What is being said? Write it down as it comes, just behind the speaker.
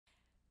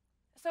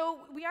So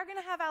we are going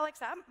to have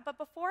Alex up, but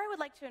before I would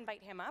like to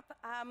invite him up,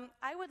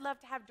 I would love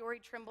to have Dory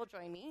Trimble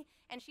join me,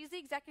 and she's the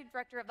executive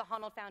director of the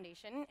Honnold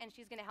Foundation, and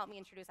she's going to help me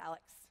introduce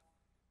Alex.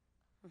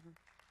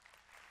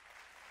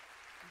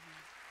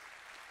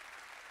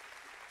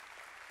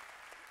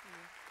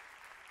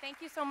 Thank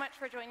you so much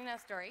for joining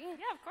us, Dory.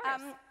 Yeah, of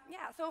course.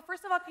 Yeah, so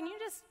first of all, can you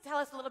just tell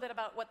us a little bit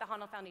about what the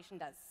Honnold Foundation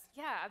does?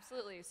 Yeah,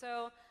 absolutely.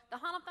 So the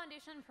Honnold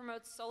Foundation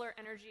promotes solar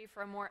energy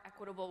for a more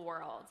equitable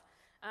world.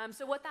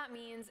 So what that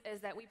means is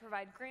that we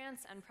provide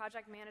grants and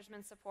project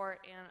management support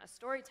and a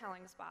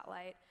storytelling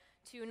spotlight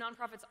to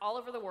nonprofits all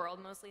over the world,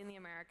 mostly in the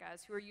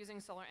Americas, who are using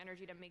solar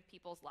energy to make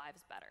people's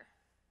lives better.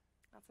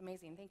 That's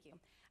amazing, thank you.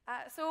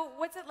 So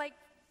what's it like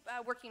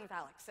working with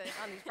Alex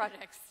on these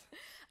projects?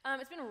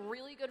 It's been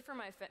really good for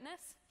my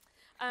fitness.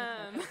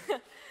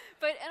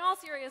 But in all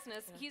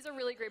seriousness, he's a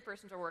really great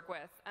person to work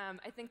with.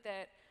 I think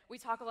that we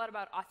talk a lot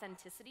about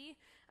authenticity,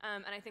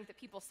 and I think that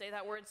people say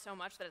that word so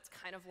much that it's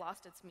kind of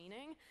lost its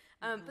meaning.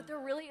 But there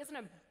really isn't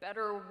a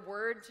better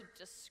word to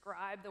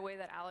describe the way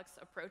that Alex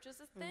approaches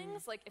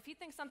things. Like, if he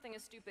thinks something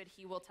is stupid,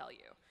 he will tell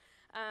you.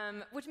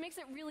 Which makes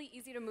it really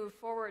easy to move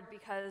forward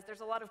because there's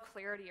a lot of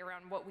clarity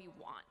around what we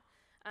want.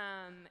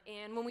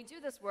 And when we do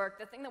this work,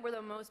 the thing that we're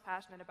the most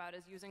passionate about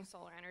is using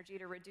solar energy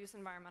to reduce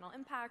environmental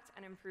impact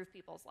and improve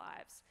people's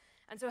lives.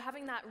 And so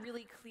having that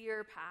really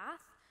clear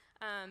path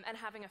and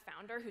having a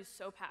founder who's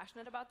so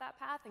passionate about that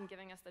path and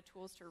giving us the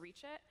tools to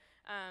reach it,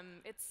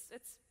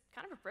 it's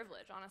kind of a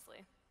privilege,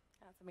 honestly.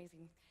 That's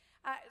amazing.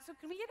 So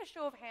can we get a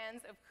show of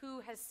hands of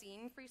who has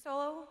seen Free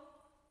Solo?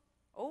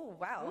 Oh,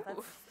 wow,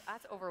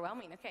 that's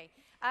overwhelming. Okay.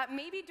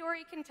 Maybe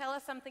Dory can tell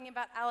us something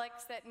about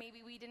Alex that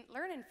maybe we didn't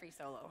learn in Free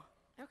Solo.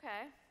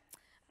 Okay.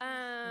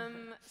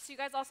 So you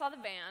guys all saw the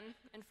van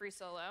in Free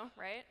Solo,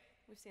 right?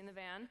 We've seen the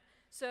van.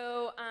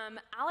 So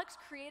Alex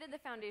created the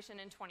foundation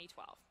in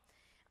 2012.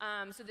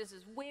 So this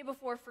is way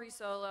before Free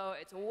Solo.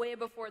 It's way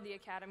before the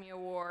Academy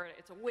Award.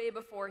 It's way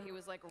before he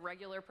was like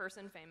regular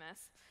person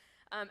famous.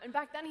 And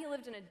back then he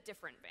lived in a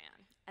different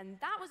van. And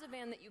that was a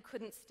van that you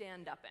couldn't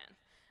stand up in.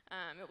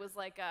 It was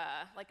like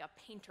a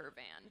painter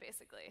van,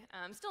 basically.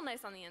 Still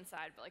nice on the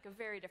inside, but like a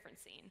very different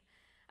scene.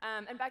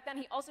 And back then,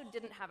 he also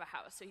didn't have a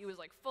house, so he was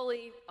like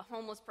fully a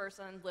homeless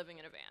person living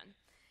in a van.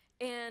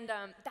 And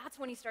that's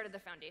when he started the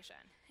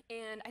foundation.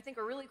 And I think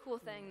a really cool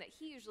thing that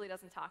he usually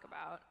doesn't talk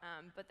about,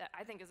 but that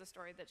I think is a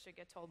story that should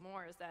get told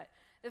more, is that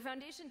the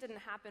foundation didn't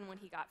happen when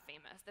he got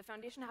famous. The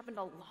foundation happened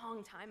a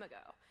long time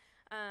ago.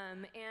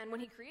 And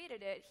when he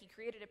created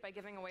it by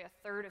giving away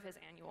 1/3 of his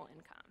annual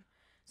income.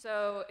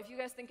 So if you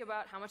guys think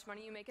about how much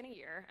money you make in a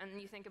year,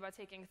 and you think about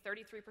taking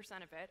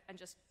 33% of it and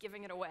just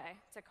giving it away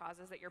to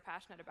causes that you're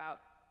passionate about,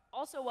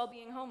 also while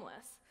being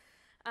homeless,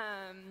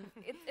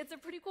 it's a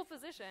pretty cool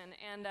position,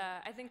 and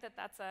I think that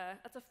that's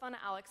a fun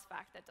Alex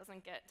fact that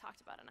doesn't get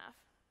talked about enough.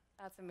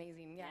 That's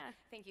amazing. Yeah.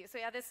 Thank you. So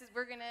yeah,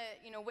 we're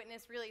gonna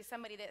witness really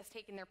somebody that has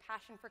taken their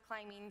passion for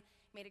climbing,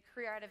 made a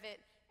career out of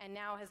it, and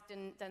now has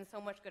done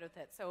so much good with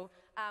it. So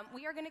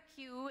we are gonna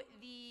cue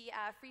the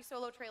Free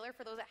Solo trailer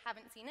for those that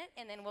haven't seen it,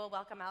 and then we'll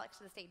welcome Alex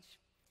to the stage.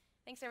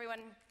 Thanks,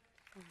 everyone.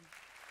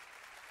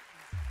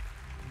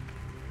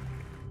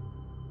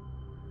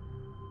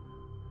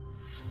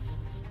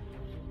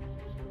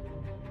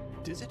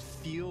 Does it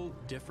feel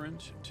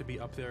different to be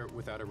up there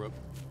without a rope?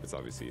 It's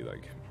obviously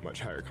like much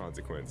higher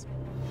consequence.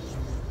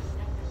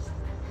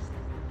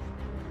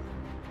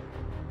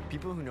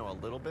 People who know a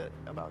little bit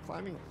about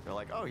climbing, they're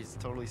like, oh, he's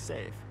totally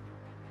safe.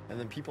 And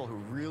then people who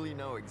really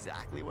know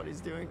exactly what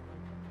he's doing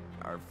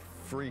are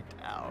freaked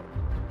out.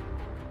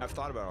 I've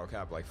thought about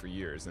Cap like for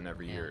years, and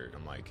every year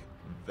I'm like,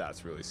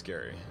 that's really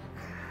scary.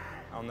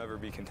 I'll never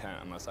be content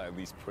unless I at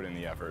least put in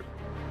the effort.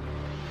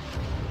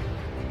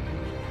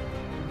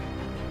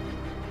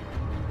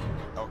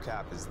 El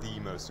Cap is the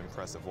most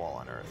impressive wall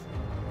on Earth.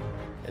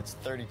 It's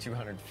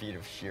 3,200 feet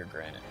of sheer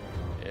granite.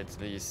 It's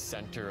the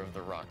center of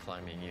the rock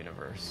climbing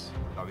universe.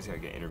 Obviously, I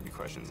get interview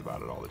questions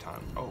about it all the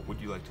time. Oh, would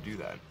you like to do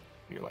that? And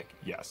you're like,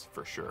 yes,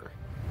 for sure.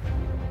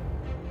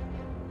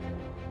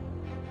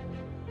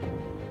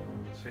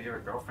 So you're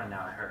a girlfriend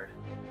now, I heard.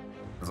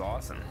 It's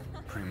awesome.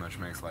 Pretty much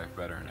makes life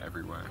better in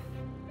every way.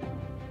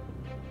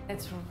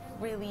 It's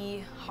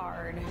really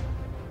hard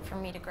for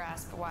me to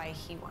grasp why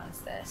he wants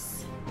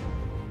this.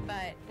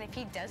 But if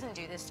he doesn't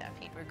do this stuff,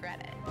 he'd regret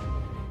it.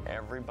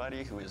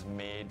 Everybody who has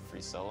made free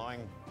soloing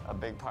a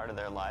big part of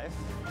their life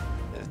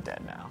is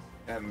dead now.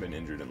 I haven't been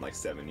injured in like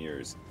 7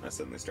 years. I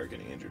suddenly start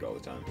getting injured all the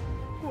time.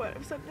 What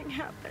if something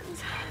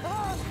happens?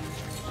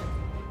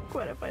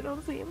 What if I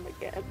don't see him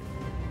again?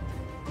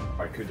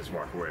 I could just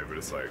walk away, but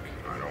it's like,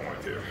 I don't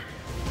want to.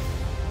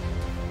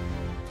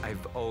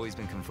 I've always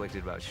been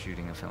conflicted about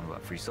shooting a film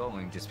about free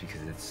soloing just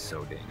because it's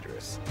so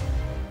dangerous.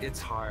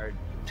 It's hard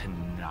to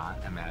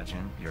not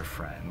imagine your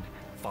friend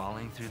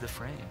falling through the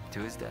frame to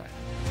his death.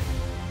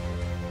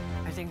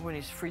 I think when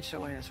he's free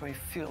soloing, that's when he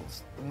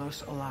feels the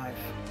most alive,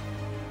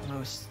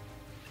 most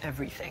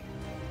everything.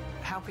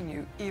 How can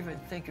you even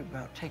think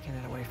about taking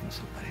it away from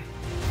somebody?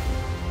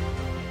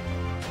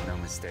 No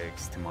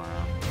mistakes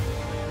tomorrow.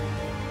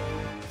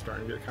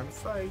 starting to get kind of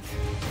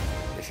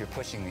psyched. If you're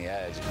pushing the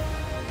edge,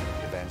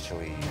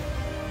 eventually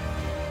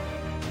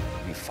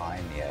you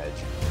find the edge.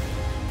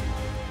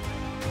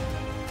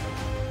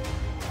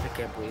 I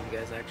can't believe you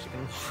guys actually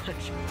can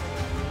watch.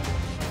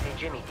 Hey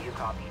Jimmy, do you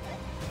copy?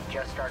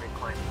 Just started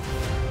climbing.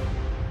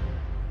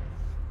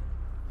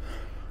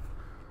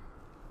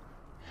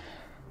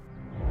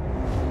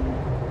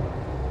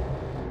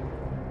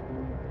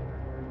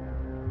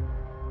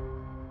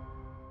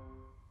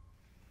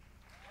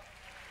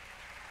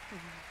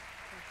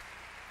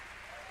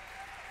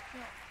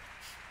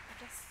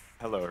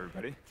 Hello,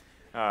 everybody.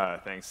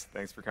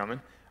 Thanks for coming.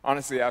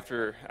 Honestly,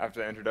 after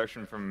the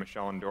introduction from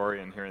Michelle and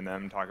Dory and hearing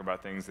them talk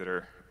about things that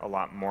are a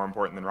lot more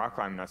important than rock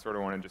climbing, I sort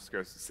of want to just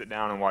go sit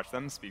down and watch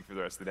them speak for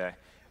the rest of the day.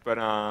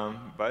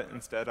 But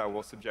instead, I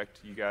will subject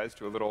you guys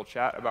to a little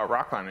chat about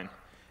rock climbing.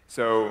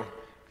 So,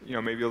 you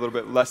know, maybe a little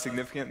bit less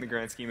significant in the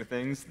grand scheme of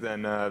things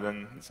than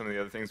some of the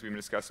other things we've been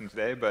discussing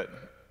today, but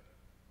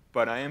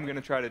I am going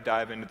to try to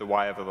dive into the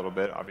why of it a little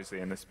bit, obviously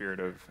in the spirit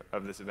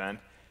of this event.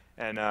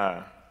 And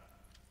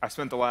I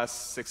spent the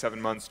last 6-7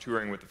 months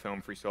touring with the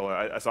film Free Solo.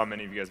 I saw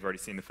many of you guys have already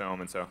seen the film,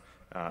 and so,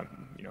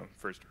 you know,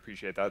 first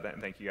appreciate that,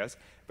 and thank you guys.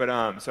 But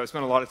so I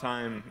spent a lot of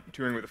time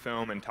touring with the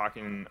film and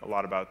talking a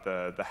lot about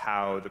the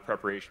how, the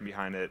preparation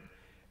behind it,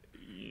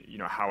 you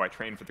know, how I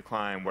trained for the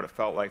climb, what it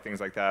felt like, things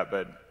like that.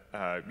 But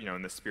you know,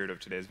 in the spirit of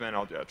today's event,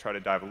 I'll try to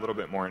dive a little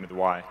bit more into the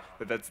why.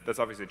 But that's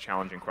obviously a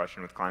challenging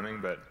question with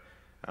climbing, but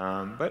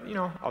you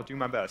know, I'll do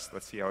my best.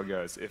 Let's see how it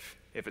goes. If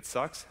it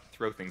sucks,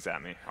 throw things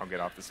at me. I'll get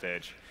off the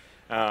stage.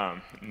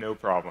 No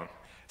problem.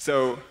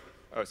 So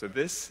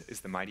this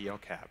is the mighty El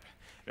Cap.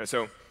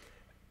 So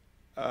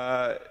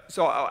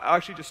I'll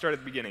actually just start at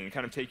the beginning and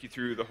kind of take you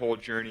through the whole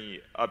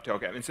journey up to El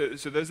Cap. And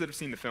so those that have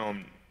seen the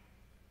film,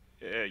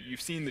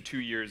 you've seen the 2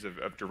 years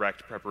of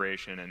direct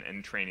preparation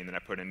and training that I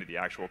put into the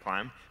actual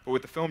climb. But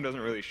what the film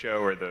doesn't really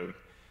show are the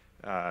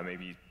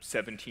maybe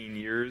 17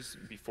 years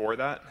before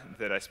that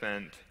I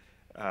spent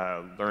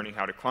learning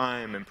how to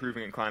climb,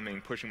 improving at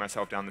climbing, pushing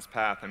myself down this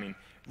path. I mean,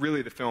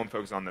 really the film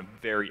focuses on the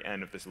very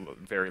end of this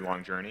very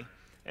long journey.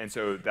 And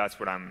so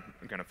that's what I'm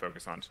going to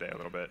focus on today a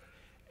little bit.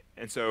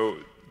 And so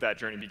that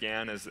journey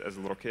began as a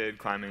little kid,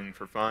 climbing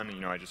for fun.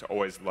 You know, I just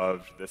always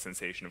loved the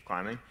sensation of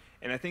climbing.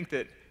 And I think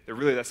that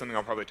really that's something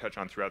I'll probably touch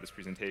on throughout this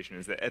presentation,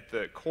 is that at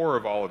the core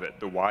of all of it,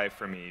 the why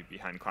for me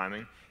behind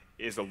climbing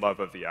is a love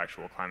of the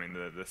actual climbing,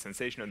 the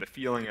sensation of the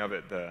feeling of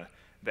it, the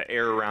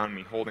air around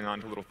me, holding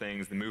on to little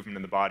things, the movement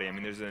in the body. I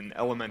mean, there's an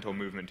elemental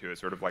movement to it,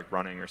 sort of like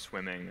running or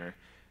swimming or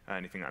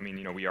anything. I mean,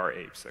 you know, we are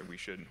apes. Like we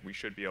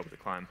should be able to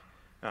climb.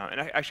 And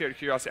actually, out of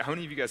curiosity, how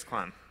many of you guys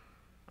climb?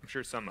 I'm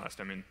sure some must.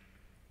 I mean,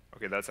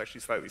 okay, that's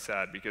actually slightly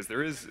sad because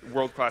there is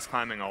world-class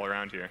climbing all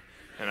around here,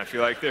 and I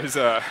feel like there's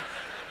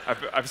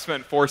I've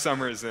spent 4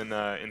 summers in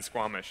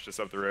Squamish, just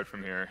up the road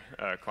from here,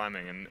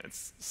 climbing, and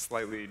it's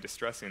slightly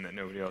distressing that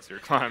nobody else here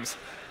climbs.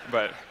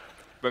 But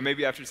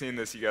maybe after seeing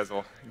this, you guys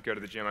will go to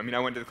the gym. I mean, I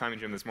went to the climbing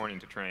gym this morning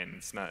to train.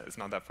 It's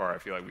not that far. I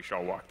feel like we should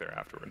all walk there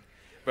afterward.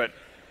 But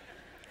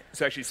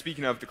so actually,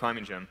 speaking of the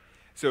climbing gym,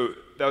 so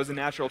that was a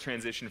natural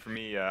transition for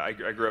me. I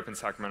grew up in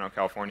Sacramento,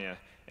 California,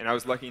 and I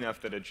was lucky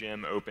enough that a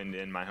gym opened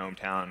in my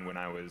hometown when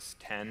I was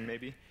 10,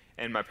 maybe.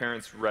 And my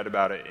parents read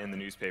about it in the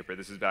newspaper.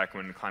 This is back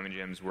when climbing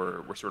gyms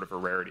were sort of a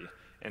rarity.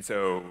 And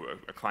so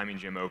a climbing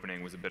gym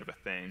opening was a bit of a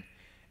thing.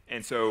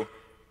 And so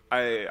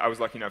I was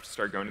lucky enough to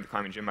start going to the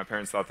climbing gym. My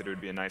parents thought that it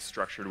would be a nice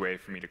structured way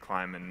for me to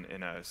climb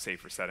in a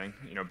safer setting,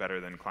 you know, better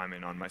than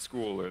climbing on my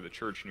school or the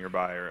church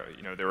nearby. Or,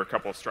 you know, there were a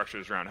couple of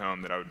structures around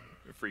home that I would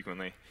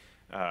frequently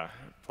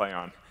play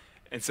on.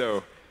 And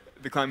so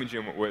the climbing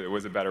gym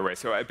was a better way.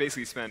 So I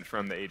basically spent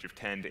from the age of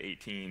 10 to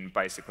 18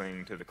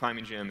 bicycling to the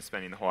climbing gym,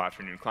 spending the whole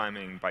afternoon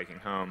climbing, biking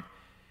home.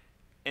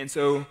 And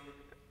so,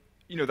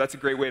 you know, that's a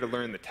great way to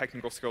learn the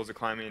technical skills of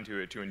climbing,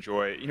 to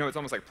enjoy. You know, it's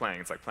almost like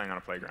playing. It's like playing on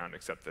a playground,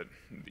 except that,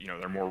 you know,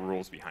 there are more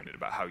rules behind it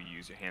about how you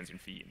use your hands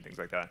and feet and things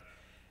like that.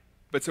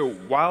 But so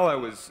while I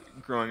was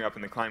growing up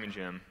in the climbing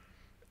gym,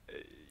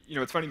 you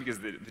know, it's funny because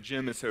the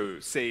gym is so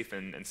safe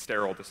and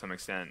sterile to some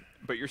extent,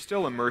 but you're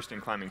still immersed in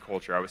climbing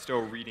culture. I was still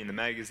reading the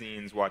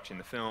magazines, watching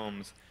the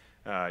films,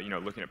 you know,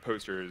 looking at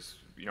posters,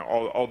 you know,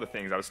 all the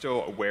things. I was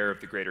still aware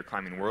of the greater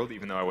climbing world,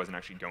 even though I wasn't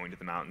actually going to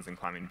the mountains and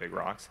climbing big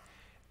rocks.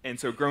 And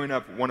so growing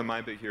up, one of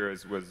my big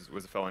heroes was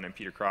a fellow named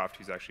Peter Croft,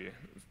 who's actually a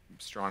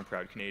strong,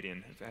 proud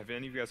Canadian. Have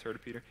any of you guys heard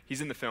of Peter? He's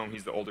in the film.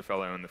 He's the older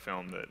fellow in the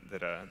film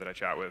that I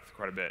chat with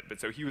quite a bit.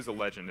 But so he was a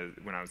legend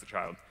when I was a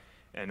child,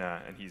 and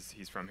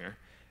he's from here,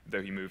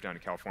 though he moved down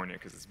to California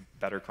because it's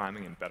better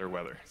climbing and better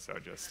weather. So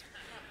just,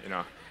 you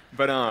know.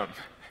 But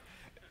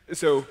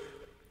so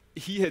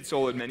he had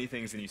soloed many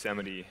things in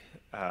Yosemite,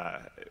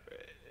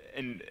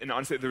 and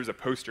honestly, there was a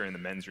poster in the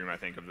men's room, I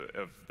think,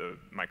 of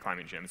my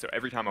climbing gym. So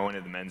every time I went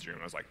into the men's room,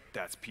 I was like,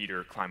 "That's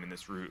Peter climbing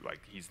this route. Like,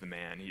 he's the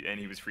man." And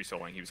he was free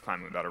soloing. He was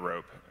climbing without a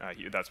rope.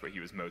 That's what he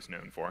was most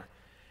known for.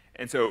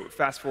 And so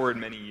fast forward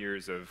many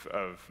years of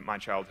my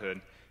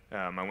childhood.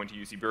 I went to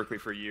UC Berkeley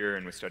for a year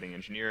and was studying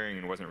engineering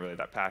and wasn't really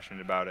that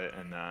passionate about it.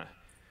 And I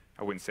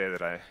wouldn't say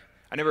that I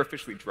I never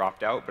officially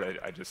dropped out,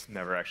 but I just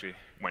never actually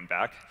went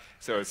back.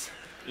 So it's,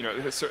 you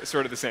know,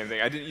 sort of the same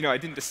thing. I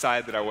didn't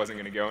decide that I wasn't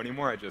going to go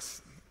anymore. I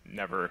just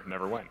never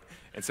went.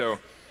 And so,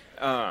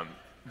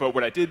 but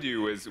what I did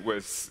do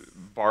was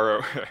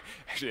borrow,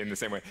 actually in the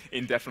same way,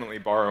 indefinitely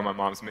borrow my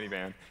mom's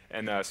minivan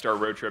and start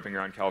road tripping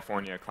around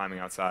California, climbing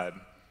outside.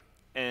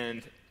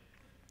 And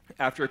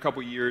after a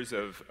couple years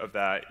of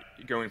that,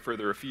 going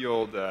further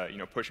afield, you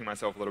know, pushing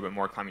myself a little bit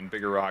more, climbing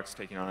bigger rocks,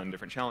 taking on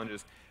different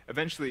challenges,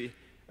 eventually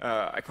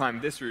I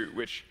climbed this route,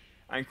 which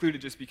I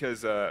included just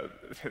because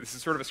this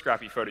is sort of a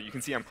scrappy photo. You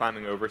can see I'm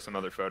climbing over some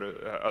other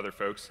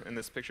folks in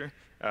this picture.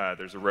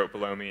 There's a rope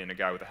below me and a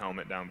guy with a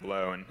helmet down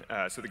below.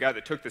 And so the guy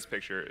that took this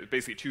picture,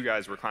 basically 2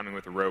 guys were climbing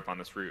with a rope on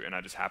this route, and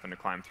I just happened to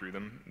climb through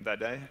them that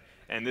day.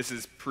 And this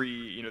is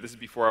this is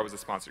before I was a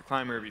sponsored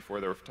climber, before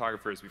there were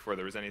photographers, before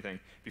there was anything,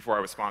 before I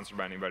was sponsored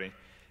by anybody.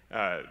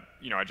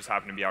 You know, I just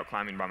happened to be out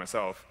climbing by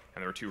myself,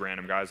 and there were 2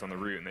 random guys on the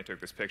route, and they took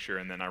this picture,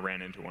 and then I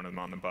ran into one of them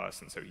on the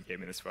bus, and so he gave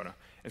me this photo.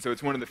 And so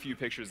it's one of the few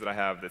pictures that I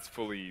have that's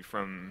fully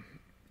from,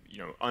 you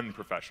know,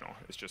 unprofessional.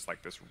 It's just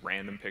like this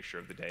random picture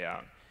of the day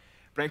out.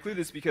 But I include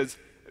this because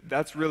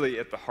that's really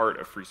at the heart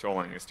of free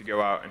soloing, is to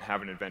go out and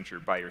have an adventure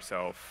by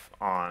yourself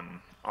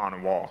on a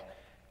wall.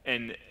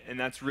 And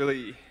that's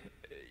really,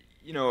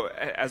 you know,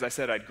 as I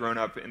said, I'd grown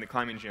up in the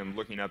climbing gym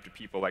looking up to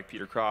people like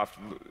Peter Croft,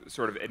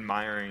 sort of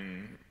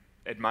admiring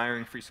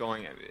free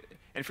soloing.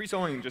 And free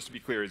soloing, just to be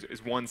clear,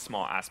 is one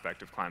small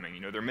aspect of climbing. You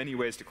know, there are many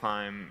ways to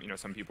climb. You know,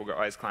 some people go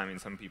ice climbing,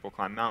 some people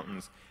climb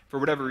mountains. For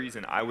whatever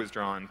reason, I was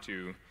drawn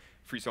to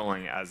free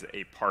soloing as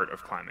a part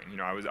of climbing. You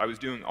know, I was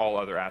doing all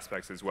other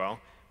aspects as well,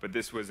 but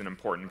this was an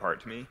important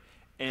part to me.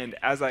 And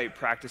as I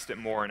practiced it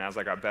more and as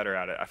I got better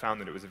at it, I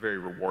found that it was a very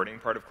rewarding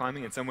part of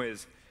climbing. In some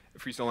ways,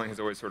 free soloing has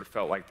always sort of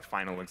felt like the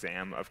final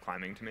exam of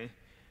climbing to me.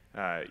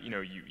 You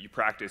know, you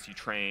practice, you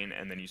train,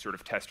 and then you sort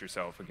of test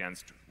yourself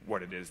against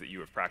what it is that you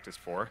have practiced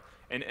for.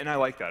 And I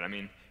like that. I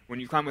mean, when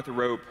you climb with a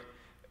rope,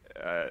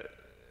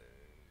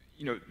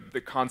 you know,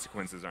 the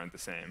consequences aren't the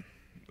same.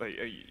 Like,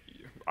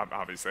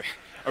 obviously.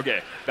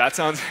 Okay,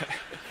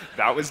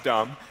 that was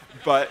dumb.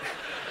 But,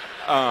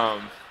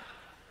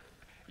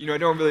 you know, I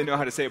don't really know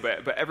how to say it,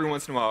 but every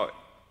once in a while,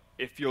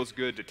 it feels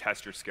good to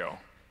test your skill.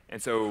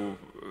 And so,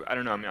 I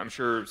don't know, I mean, I'm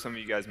sure some of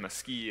you guys must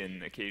ski,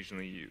 and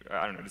occasionally,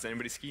 I don't know, does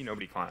anybody ski?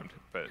 Nobody climbed,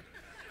 but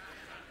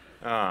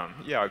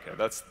yeah, okay,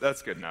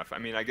 that's good enough. I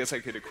mean, I guess I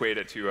could equate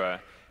it to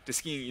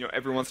skiing. You know,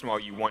 every once in a while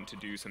you want to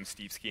do some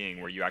steep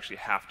skiing where you actually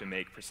have to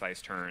make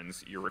precise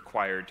turns. You're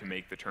required to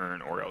make the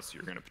turn, or else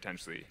you're going to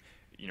potentially,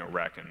 you know,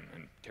 wreck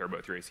and tear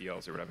both your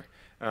ACLs or whatever.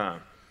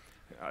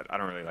 I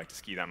don't really like to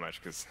ski that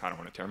much because I don't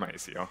want to tear my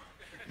ACL,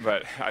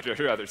 but I'd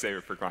rather save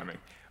it for climbing.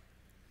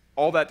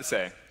 All that to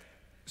say,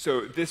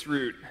 so this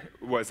route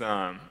was,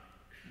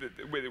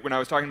 when I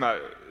was talking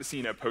about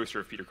seeing a poster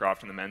of Peter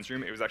Croft in the men's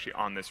room, it was actually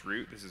on this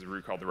route. This is a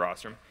route called the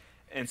Rostrum.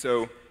 And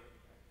so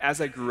as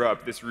I grew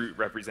up, this route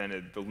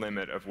represented the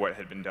limit of what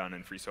had been done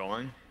in free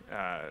soloing.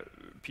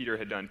 Peter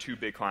had done 2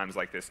 big climbs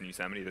like this in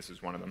Yosemite. This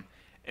was one of them.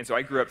 And so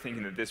I grew up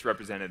thinking that this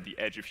represented the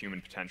edge of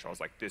human potential. I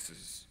was like, this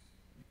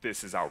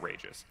is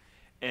outrageous.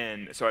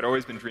 And so I'd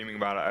always been dreaming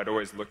about it. I'd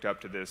always looked up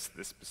to this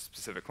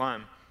specific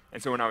climb.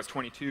 And so when I was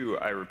 22,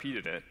 I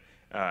repeated it.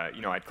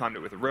 You know, I'd climbed it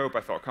with a rope,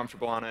 I felt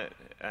comfortable on it,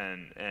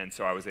 and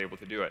so I was able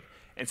to do it.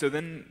 And so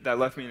then that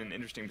left me in an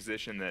interesting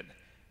position that,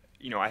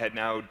 you know, I had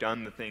now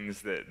done the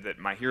things that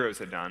my heroes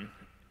had done,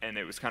 and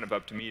it was kind of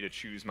up to me to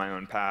choose my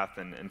own path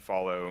and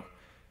follow,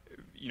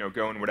 you know,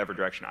 go in whatever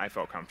direction I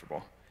felt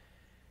comfortable.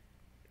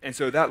 And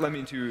so that led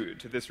me to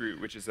this route,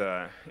 which is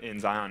in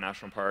Zion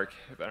National Park.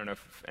 I don't know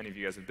if any of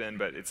you guys have been,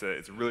 but it's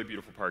a really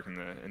beautiful park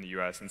in the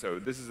U.S. And so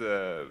this is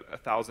a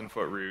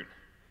 1,000-foot route.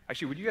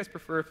 Actually, would you guys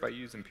prefer if I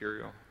use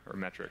imperial or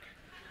metric?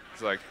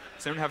 It's like,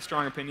 does anyone have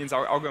strong opinions?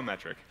 I'll go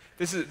metric.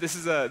 This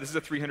is a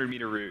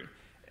 300-meter route,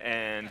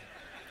 and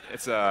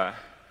it's I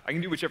can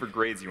do whichever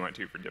grades you want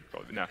to for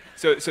difficulty. No,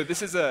 so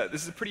this is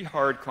a pretty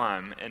hard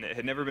climb, and it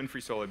had never been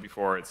free soloed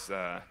before.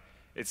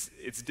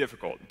 It's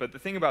difficult, but the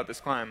thing about this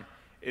climb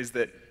is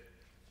that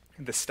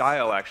the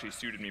style actually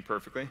suited me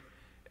perfectly,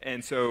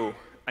 and so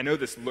I know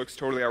this looks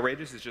totally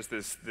outrageous. It's just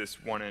this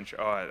 1 inch,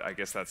 I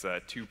guess that's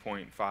a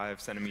 2.5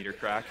 centimeter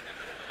crack.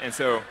 And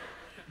so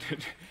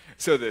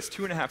this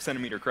 2.5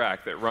 centimeter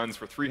crack that runs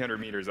for 300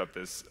 meters up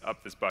this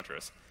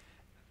buttress.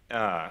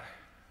 I'm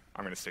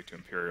going to stick to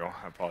imperial,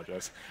 I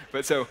apologize.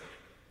 But so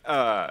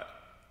the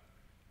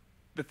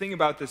thing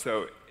about this,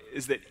 though,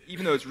 is that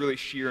even though it's really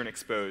sheer and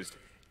exposed,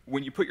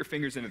 when you put your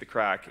fingers into the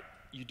crack,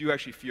 you do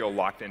actually feel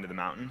locked into the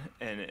mountain.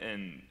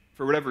 And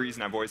for whatever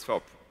reason, I've always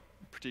felt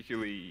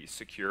particularly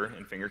secure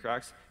in finger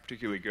cracks,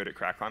 particularly good at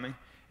crack climbing.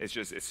 It's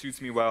just, it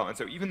suits me well. And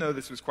so even though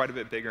this was quite a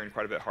bit bigger and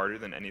quite a bit harder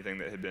than anything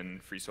that had been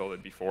free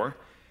soloed before,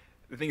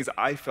 the thing is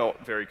I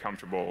felt very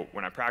comfortable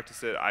when I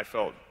practiced it. I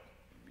felt,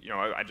 you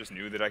know, I just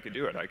knew that I could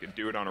do it. I could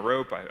do it on a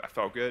rope. I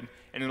felt good.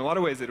 And in a lot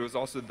of ways, it was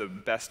also the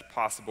best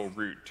possible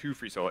route to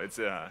free solo.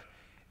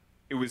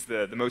 It was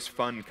the most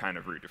fun kind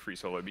of route to free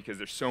solo because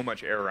there's so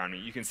much air around me.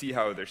 You can see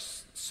how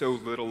there's so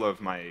little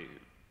of my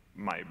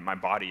my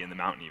body in the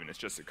mountain even. It's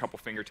just a couple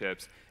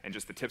fingertips and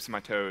just the tips of my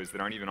toes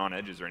that aren't even on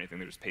edges or anything.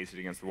 They're just pasted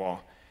against the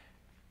wall.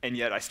 And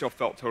yet I still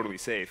felt totally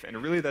safe.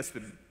 And really that's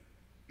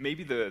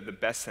maybe the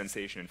best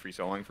sensation in free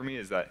soloing for me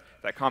is that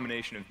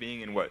combination of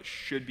being in what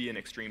should be an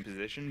extreme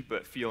position,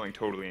 but feeling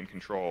totally in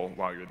control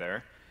while you're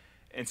there.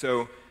 And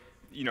so,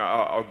 you know,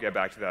 I'll get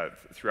back to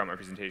that throughout my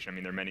presentation. I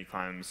mean, there are many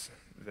climbs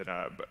that,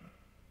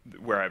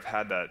 where I've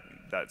had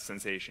that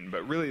sensation,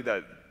 but really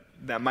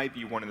that might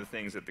be one of the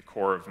things at the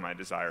core of my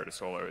desire to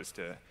solo is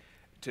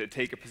to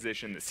take a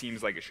position that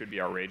seems like it should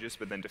be outrageous,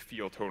 but then to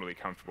feel totally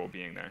comfortable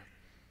being there.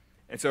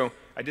 And so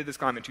I did this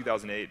climb in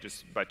 2008,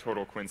 just by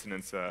total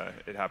coincidence.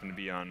 It happened to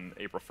be on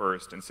April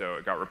 1st, and so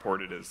it got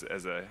reported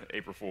as a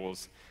April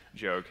Fool's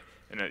joke.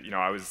 And you know,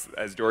 I was,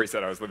 as Dory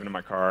said, I was living in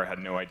my car, had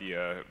no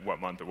idea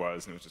what month it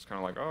was, and it was just kind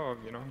of like, oh,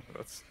 you know,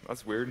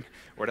 that's weird,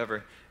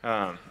 whatever.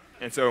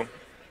 And so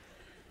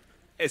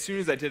as soon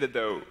as I did it,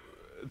 though,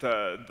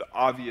 the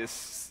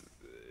obvious,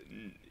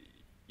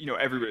 you know,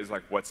 everybody's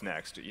like, what's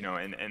next? You know,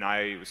 and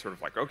I was sort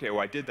of like, okay,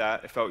 well, I did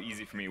that. It felt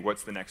easy for me.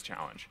 What's the next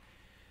challenge?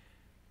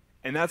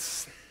 And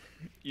that's,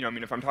 you know, I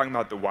mean, if I'm talking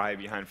about the why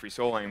behind free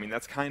soloing, I mean,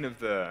 that's kind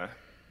of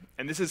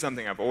and this is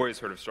something I've always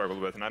sort of struggled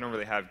with, and I don't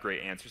really have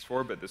great answers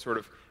for, but the sort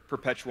of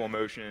perpetual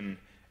motion,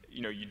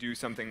 you know, you do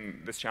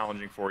something that's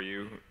challenging for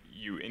you,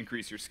 you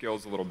increase your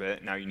skills a little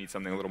bit, now you need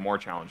something a little more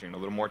challenging,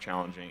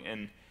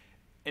 and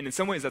in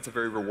some ways that's a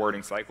very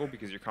rewarding cycle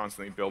because you're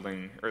constantly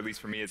building, or at least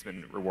for me it's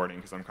been rewarding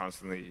because I'm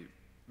constantly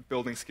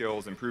building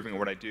skills, improving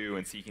what I do,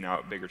 and seeking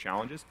out bigger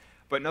challenges.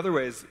 But in other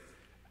ways,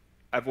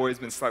 I've always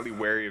been slightly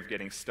wary of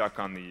getting stuck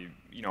on the,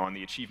 you know, on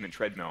the achievement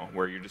treadmill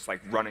where you're just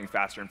like running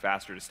faster and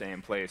faster to stay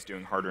in place,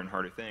 doing harder and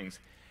harder things.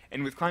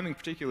 And with climbing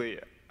particularly,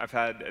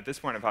 at this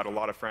point I've had a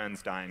lot of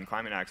friends die in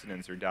climbing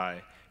accidents or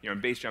die, you know, in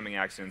base jumping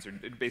accidents or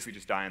basically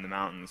just die in the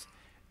mountains.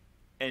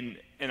 And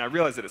I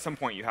realized that at some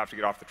point you have to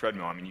get off the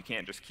treadmill. I mean, you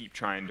can't just keep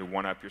trying to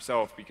one-up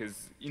yourself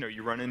because, you know,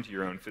 you run into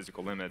your own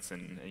physical limits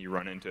and you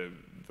run into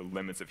the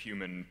limits of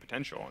human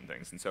potential and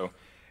things. And so,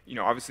 you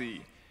know,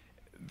 obviously,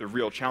 the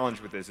real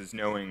challenge with this is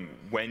knowing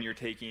when you're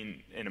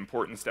taking an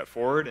important step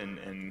forward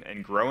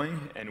and growing,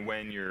 and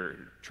when you're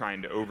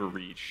trying to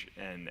overreach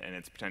and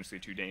it's potentially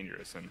too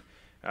dangerous. And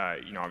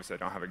you know, obviously I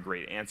don't have a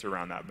great answer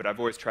around that, but I've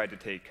always tried to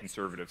take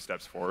conservative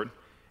steps forward.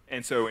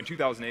 And so in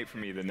 2008 for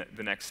me,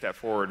 the next step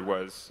forward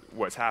was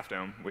Half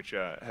Dome, which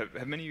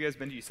have many of you guys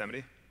been to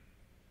Yosemite?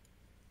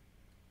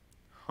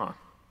 Huh,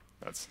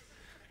 that's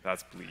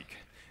bleak.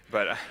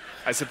 But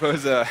I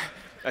suppose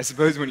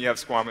when you have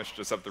Squamish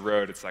just up the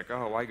road, it's like,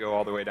 oh, why go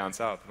all the way down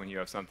south when you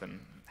have something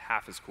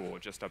half as cool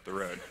just up the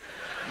road?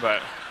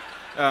 But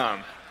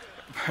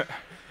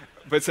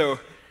so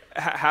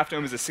Half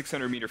Dome is a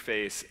 600-meter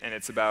face, and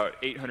it's about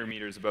 800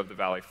 meters above the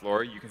valley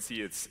floor. You can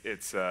see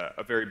it's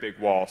a very big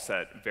wall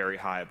set very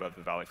high above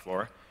the valley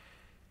floor.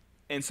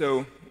 And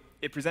so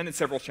it presented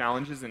several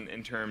challenges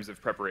in terms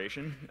of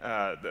preparation.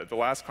 The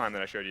last climb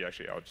that I showed you,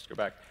 actually, I'll just go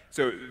back.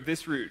 So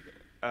this route,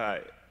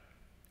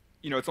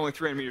 you know, it's only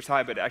 300 meters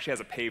high, but it actually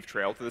has a paved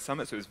trail to the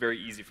summit, so it was very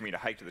easy for me to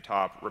hike to the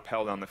top,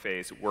 rappel down the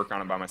face, work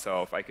on it by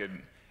myself. I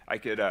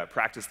could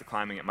practice the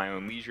climbing at my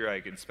own leisure. I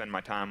could spend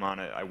my time on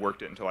it. I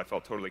worked it until I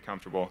felt totally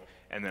comfortable,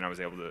 and then I was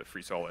able to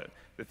free solo it.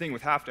 The thing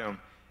with Half Dome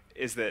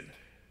is that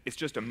it's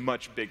just a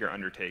much bigger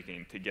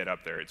undertaking to get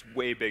up there. It's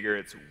way bigger.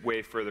 It's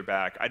way further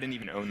back. I didn't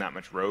even own that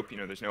much rope. You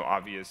know, there's no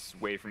obvious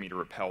way for me to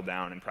rappel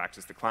down and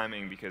practice the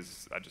climbing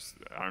because I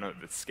don't know,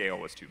 the scale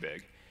was too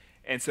big.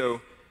 And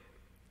so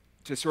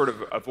to sort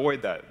of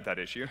avoid that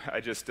issue, I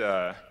just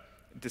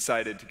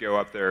decided to go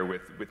up there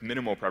with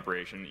minimal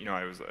preparation. You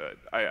know,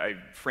 I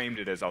framed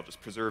it as I'll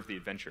just preserve the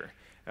adventure.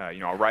 You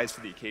know, I'll rise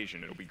to the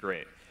occasion. It'll be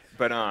great.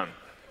 But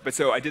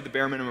so I did the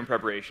bare minimum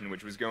preparation,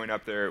 which was going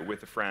up there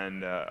with a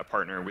friend, a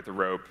partner, with a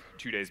rope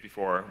 2 days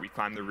before. We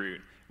climbed the route.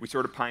 We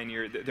sort of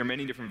pioneered. There are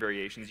many different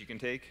variations you can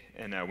take,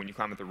 and when you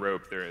climb with the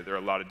rope, there are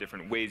a lot of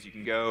different ways you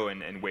can go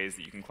and ways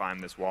that you can climb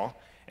this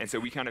wall. And so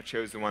we kind of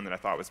chose the one that I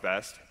thought was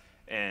best,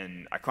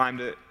 and I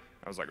climbed it.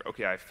 I was like,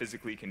 okay, I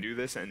physically can do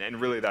this,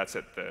 and really that's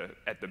at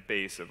the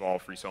base of all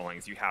free soloing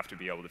is you have to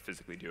be able to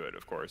physically do it,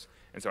 of course.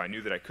 And so I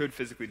knew that I could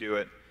physically do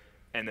it,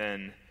 and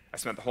then I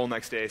spent the whole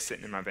next day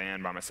sitting in my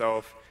van by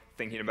myself,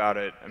 thinking about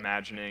it,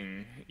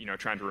 imagining, you know,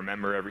 trying to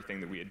remember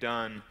everything that we had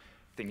done,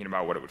 thinking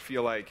about what it would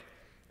feel like,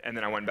 and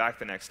then I went back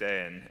the next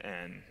day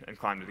and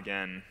climbed it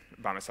again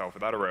by myself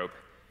without a rope.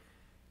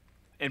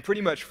 And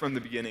pretty much from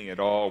the beginning, it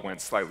all went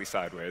slightly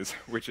sideways,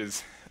 which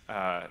is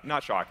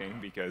not shocking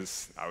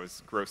because I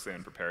was grossly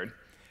unprepared.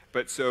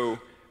 But so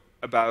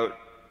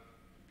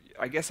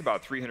I guess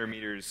about 300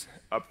 meters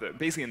up,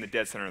 basically in the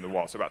dead center of the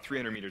wall, so about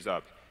 300 meters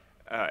up,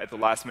 at the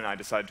last minute I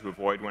decided to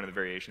avoid one of the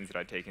variations that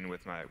I'd taken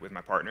with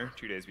my partner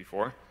 2 days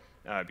before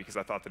because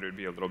I thought that it would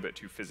be a little bit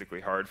too physically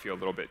hard, feel a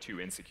little bit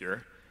too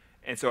insecure.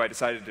 And so I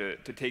decided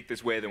to take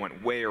this way that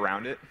went way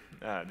around it,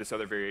 this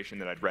other variation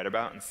that I'd read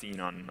about and seen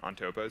on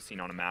topos, seen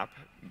on a map.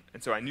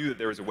 And so I knew that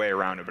there was a way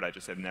around it, but I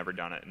just had never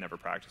done it, never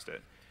practiced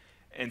it.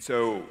 And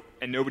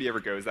nobody ever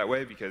goes that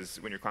way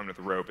because when you're climbing with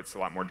a rope, it's a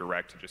lot more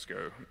direct to just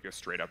go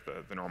straight up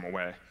the normal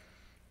way.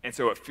 And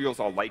so it feels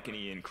all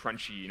licheny and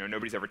crunchy. You know,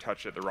 nobody's ever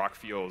touched it. The rock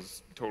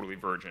feels totally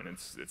virgin.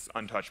 It's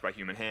untouched by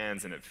human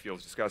hands, and it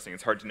feels disgusting.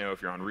 It's hard to know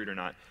if you're en route or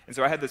not. And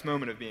so I had this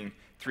moment of being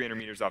 300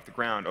 meters off the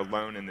ground,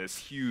 alone in this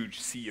huge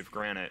sea of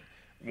granite,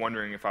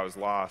 wondering if I was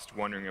lost,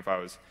 wondering if I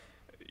was,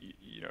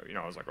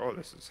 I was like, oh,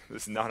 this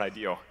is not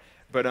ideal.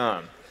 But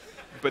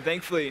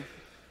thankfully,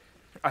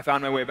 I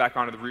found my way back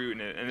onto the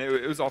route, and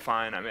it was all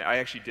fine. I mean, I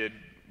actually did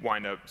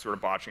wind up sort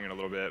of botching it a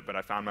little bit, but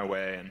I found my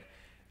way,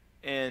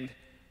 and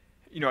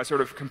I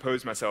sort of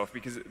composed myself,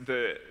 because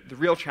the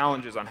real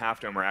challenges on Half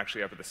Dome are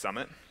actually up at the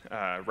summit,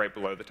 right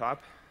below the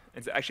top.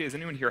 And so actually, has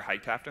anyone here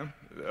hiked Half Dome,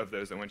 of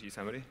those that went to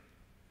Yosemite?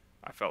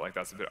 I felt like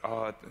that's a bit,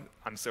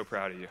 I'm so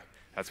proud of you.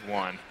 That's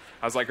one.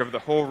 I was like, of the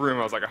whole room,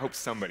 I was like, I hope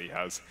somebody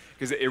has.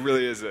 Because it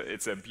really is,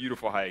 it's a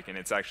beautiful hike, and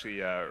it's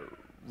actually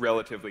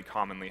relatively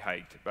commonly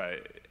hiked.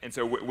 And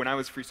so when I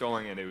was free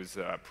soloing it, it was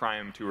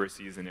prime tourist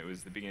season. It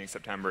was the beginning of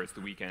September. It's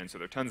the weekend, so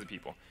there are tons of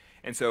people.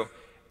 And so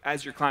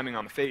as you're climbing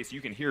on the face,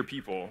 you can hear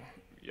people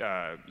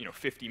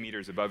 50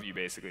 meters above you,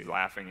 basically,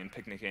 laughing and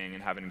picnicking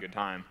and having a good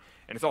time.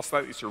 And it's all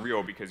slightly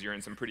surreal, because you're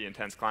in some pretty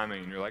intense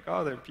climbing, and you're like,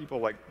 oh, there are people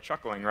like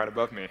chuckling right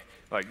above me,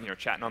 like,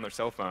 chatting on their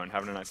cell phone,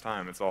 having a nice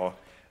time. It's all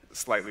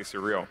slightly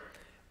surreal.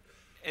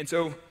 And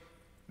so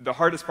the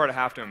hardest part of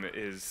Half Dome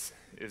is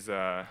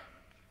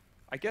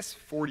I guess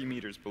 40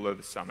 meters below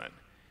the summit.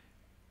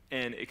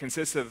 And it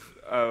consists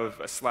of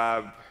a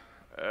slab,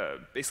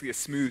 basically a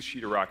smooth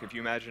sheet of rock. If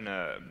you imagine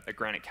a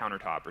granite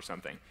countertop or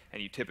something,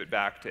 and you tip it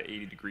back to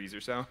 80 degrees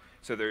or so,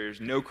 so there's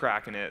no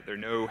crack in it, there are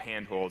no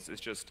handholds,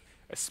 it's just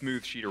a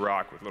smooth sheet of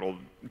rock with little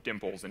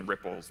dimples and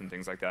ripples and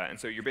things like that. And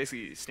so you're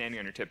basically standing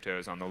on your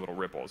tiptoes on the little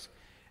ripples.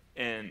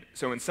 And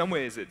so in some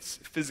ways, it's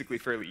physically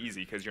fairly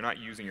easy, because you're not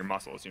using your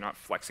muscles. You're not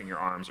flexing your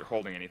arms or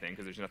holding anything,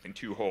 because there's nothing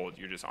to hold.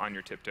 You're just on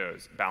your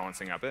tiptoes,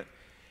 balancing up it.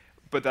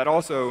 But that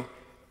also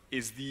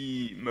is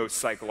the most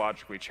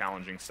psychologically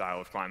challenging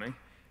style of climbing,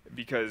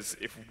 because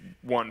if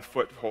one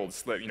foothold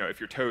slips, if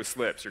your toe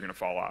slips, you're going to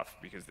fall off,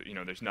 because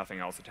there's nothing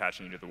else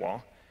attaching you to the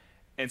wall.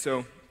 And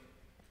so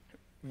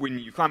when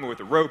you climb it with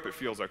a rope, it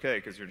feels okay,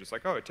 because you're just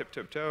like, oh, tip,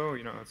 tip, toe,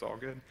 it's all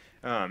good.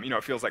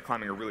 It feels like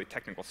climbing a really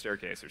technical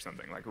staircase or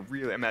something, like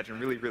imagine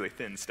really, really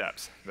thin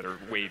steps that are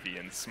wavy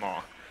and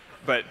small.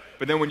 But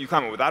then when you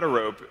climb it without a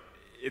rope,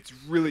 it's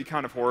really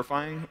kind of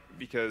horrifying,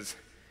 because,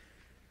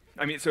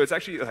 so it's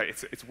actually,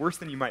 it's worse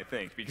than you might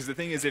think, because the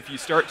thing is, if you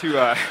start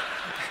to,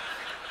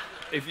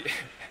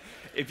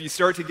 if you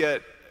start to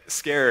get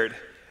scared,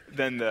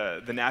 then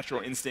the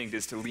natural instinct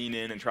is to lean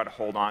in and try to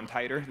hold on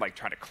tighter, like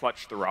try to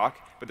clutch the rock.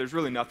 But there's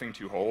really nothing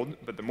to hold.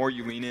 But the more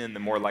you lean in, the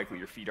more likely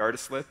your feet are to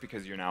slip,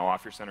 because you're now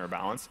off your center of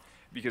balance.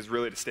 Because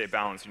really, to stay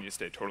balanced, you need to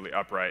stay totally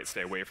upright,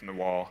 stay away from the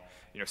wall,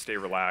 stay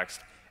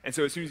relaxed. And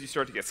so as soon as you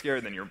start to get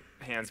scared, then your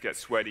hands get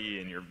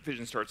sweaty, and your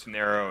vision starts to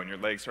narrow, and your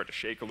legs start to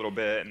shake a little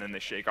bit, and then they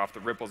shake off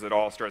the ripples. It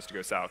all starts to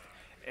go south.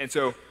 And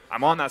so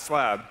I'm on that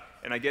slab,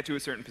 and I get to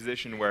a certain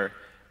position where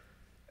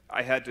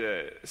I had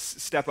to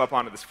step up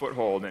onto this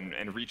foothold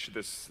and reach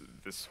this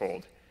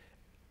hold.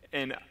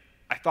 And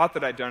I thought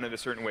that I'd done it a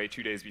certain way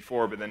 2 days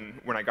before, but then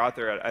when I got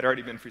there, I'd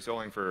already been free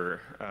soloing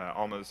for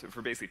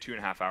basically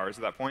 2.5 hours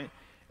at that point.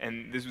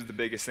 And this was the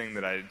biggest thing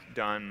that I'd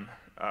done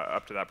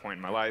up to that point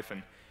in my life.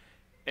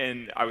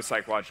 And I was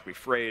psychologically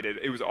frayed.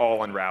 It was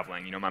all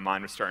unraveling. My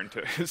mind was starting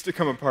to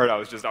come apart. I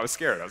was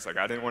scared. I was like,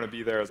 I didn't want to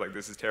be there. I was like,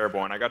 this is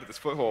terrible. And I got to this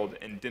foothold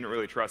and didn't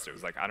really trust it. It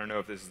was like, I don't know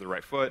if this is the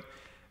right foot.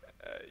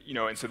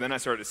 And so then I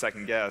started to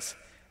second guess,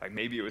 like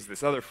maybe it was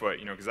this other foot,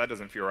 because that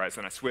doesn't feel right.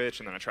 So then I switch,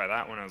 and then I try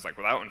that one. I was like,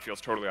 well, that one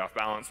feels totally off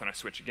balance. Then I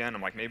switch again.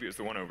 I'm like, maybe it was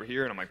the one over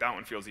here. And I'm like, that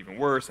one feels even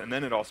worse. And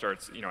then it all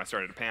starts, I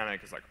started to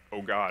panic. It's like,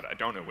 oh God, I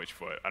don't know which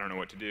foot. I don't know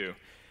what to do.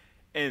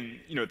 And,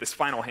 this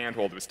final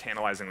handhold was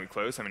tantalizingly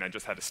close. I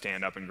just had to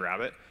stand up and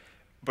grab it.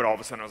 But all of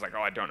a sudden I was like,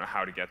 oh, I don't know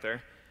how to get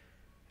there.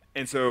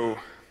 And so,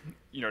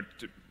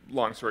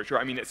 long story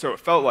short, so it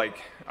felt like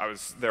I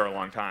was there a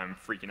long time,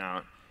 freaking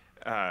out.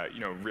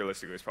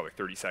 Realistically, it was probably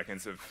 30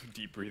 seconds of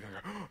deep breathing.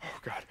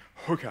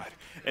 Oh God.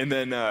 And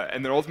then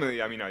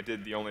ultimately, I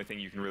did the only thing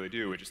you can really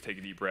do, which is take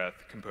a deep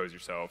breath, compose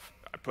yourself.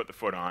 I put the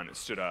foot on,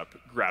 stood up,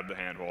 grabbed the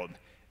handhold,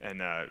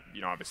 and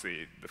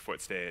obviously the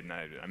foot stayed, and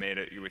I made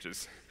it, which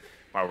is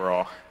why we're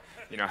all,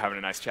 having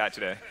a nice chat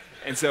today.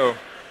 And so,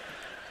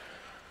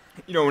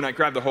 when I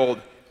grabbed the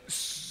hold,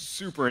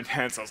 super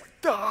intense. I was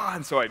like, "Duh!"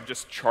 And so I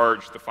just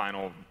charged the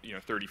final,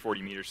 30,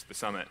 40 meters to the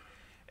summit,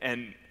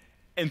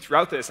 And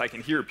throughout this, I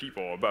can hear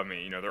people above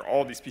me. There are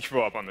all these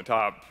people up on the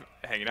top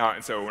hanging out.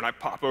 And so when I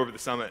pop over the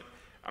summit,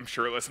 I'm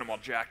shirtless and I'm all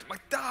jacked. I'm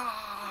like,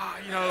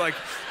 "Dah!" Like,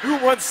 who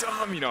wants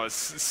some?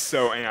 It's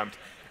so amped.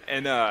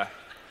 And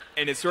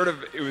it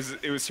was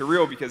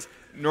surreal, because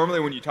normally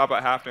when you top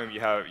out Half Dome, you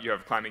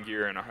have climbing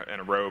gear and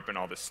a rope and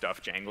all this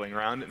stuff jangling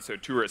around. And so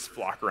tourists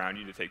flock around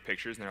you to take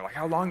pictures. And they're like,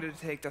 how long did it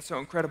take? That's so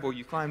incredible.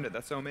 You climbed it.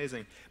 That's so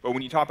amazing. But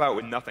when you top out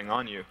with nothing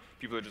on you,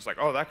 people are just like,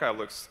 oh, that guy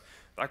looks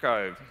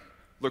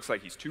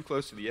like he's too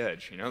close to the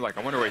edge, like,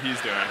 I wonder what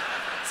he's doing.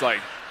 It's like,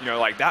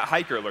 like, that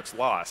hiker looks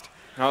lost.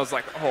 And I was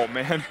like, oh,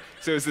 man.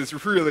 So it's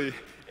this really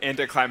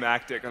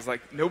anticlimactic. I was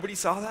like, nobody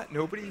saw that?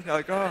 Nobody? They're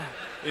like, oh.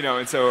 You know,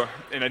 and I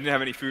didn't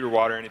have any food or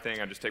water or anything.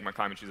 I just take my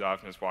climbing shoes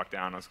off and just walk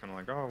down. I was kind of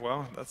like, oh,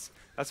 well, that's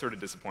sort of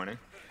disappointing.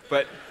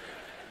 But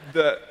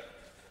the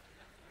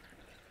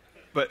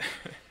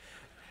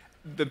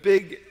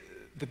big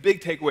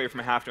takeaway from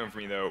a half dome for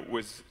me, though,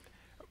 was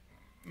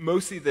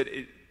mostly that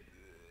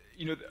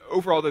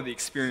overall, though, the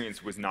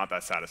experience was not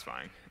that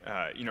satisfying.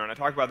 And I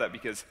talk about that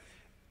because,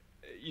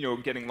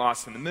 getting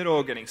lost in the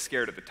middle, getting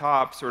scared at the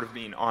top, sort of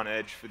being on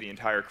edge for the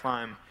entire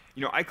climb.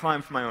 I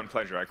climb for my own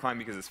pleasure. I climb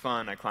because it's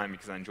fun. I climb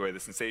because I enjoy the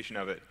sensation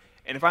of it.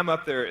 And if I'm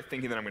up there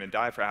thinking that I'm going to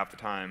die for half the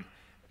time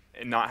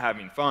and not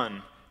having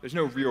fun, there's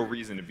no real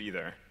reason to be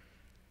there.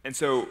 And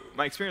so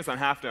my experience on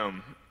Half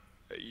Dome,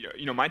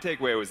 my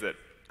takeaway was that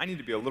I need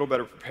to be a little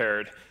better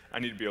prepared. I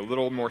need to be a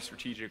little more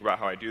strategic about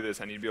how I do this.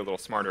 I need to be a little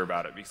smarter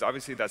about it, because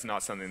obviously that's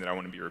not something that I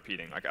want to be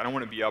repeating. Like, I don't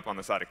want to be up on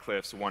the side of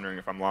cliffs wondering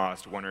if I'm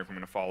lost, wondering if I'm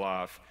going to fall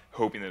off,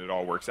 hoping that it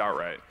all works out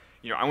right.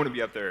 I want to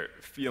be up there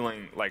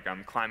feeling like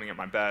I'm climbing at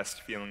my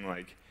best, feeling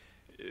like,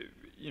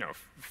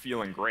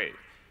 feeling great.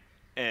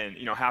 And,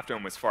 Half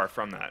Dome was far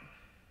from that.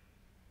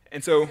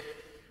 And so,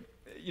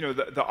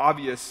 the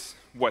obvious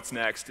what's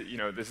next,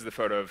 this is the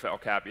photo of El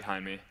Cap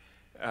behind me.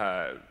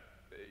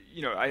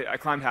 I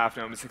climbed Half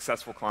Dome, a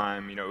successful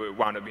climb. It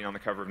wound up being on the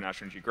cover of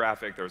National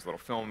Geographic. There was a little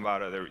film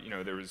about it.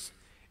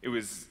 It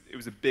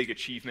was a big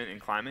achievement in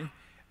climbing.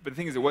 But the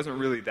thing is, it wasn't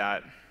really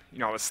that.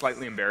 I was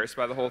slightly embarrassed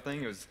by the whole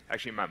thing. It was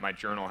actually my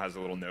journal has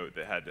a little note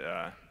that had.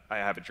 I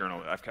have a journal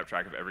that I've kept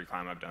track of every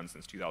climb I've done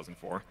since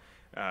 2004,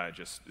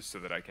 just so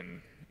that I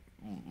can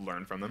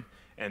learn from them.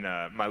 And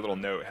my little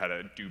note had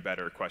a "do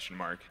better?" question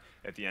mark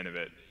at the end of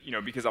it.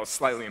 Because I was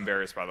slightly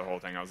embarrassed by the whole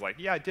thing. I was like,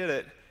 yeah, I did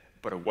it,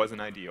 but it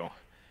wasn't ideal.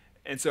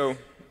 And so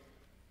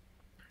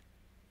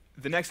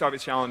the next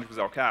obvious challenge was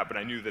El Cap, but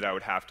I knew that I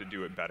would have to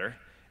do it better.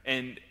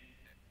 And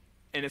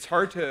it's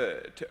hard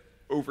to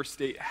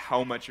overstate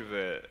how much of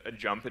a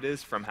jump it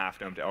is from Half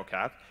Dome to El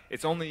Cap.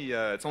 It's only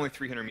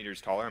 300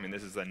 meters taller. I mean,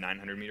 this is a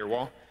 900-meter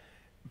wall.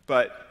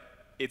 But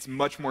it's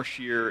much more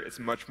sheer, it's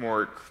much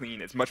more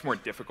clean, it's much more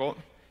difficult.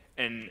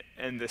 And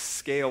the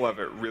scale of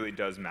it really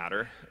does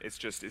matter. It's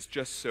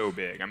just so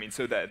big. I mean,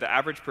 so the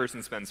average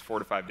person spends 4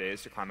 to 5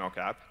 days to climb El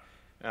Cap.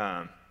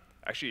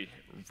 Actually,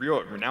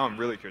 now I'm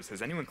really curious.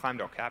 Has anyone climbed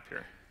El Cap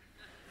here?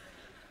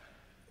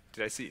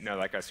 Did I see? No,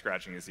 that guy's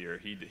scratching his ear.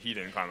 He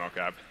didn't climb El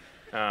Cap.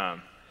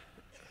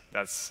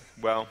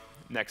 Well,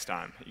 next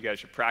time. You guys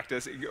should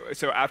practice.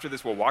 So after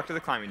this, we'll walk to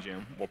the climbing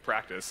gym, we'll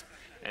practice,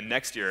 and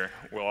next year,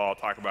 we'll all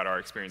talk about our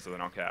experience with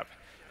an El Cap.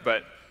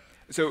 But,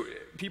 so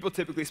people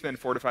typically spend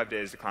 4 to 5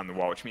 days to climb the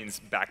wall, which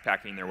means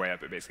backpacking their way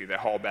up it, basically. They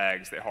haul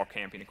bags, they haul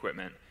camping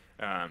equipment.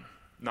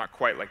 Not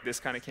quite like this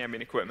kind of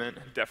camping equipment,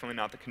 definitely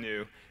not the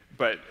canoe,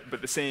 but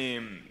the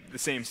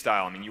same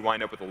style. I mean, you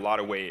wind up with a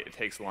lot of weight, it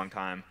takes a long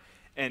time.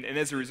 And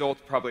as a result,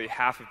 probably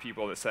half of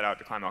people that set out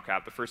to climb El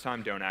Cap the first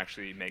time don't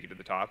actually make it to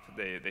the top.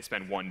 They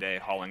spend one day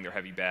hauling their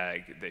heavy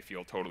bag, they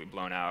feel totally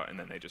blown out, and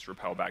then they just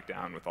rappel back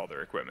down with all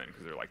their equipment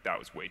because they're like, that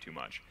was way too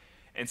much.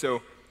 And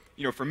so,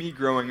 for me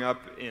growing up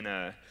in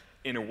a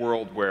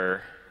world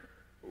where,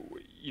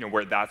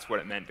 where that's what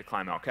it meant to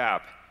climb El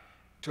Cap,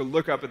 to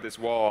look up at this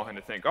wall and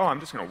to think, oh, I'm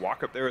just going to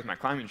walk up there with my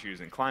climbing shoes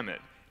and climb it,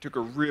 took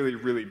a really,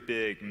 really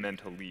big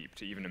mental leap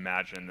to even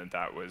imagine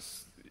that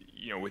was,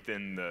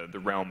 within the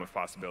realm of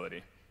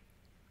possibility.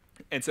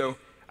 And so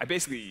I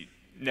basically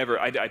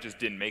I just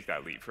didn't make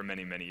that leap for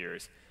many, many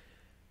years.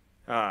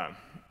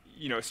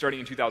 Starting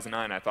in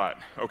 2009, I thought,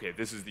 okay,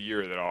 this is the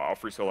year that I'll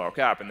free solo El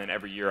Cap, and then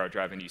every year I'll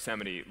drive into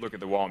Yosemite, look at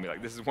the wall, and be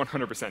like, this is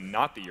 100%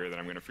 not the year that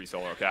I'm going to free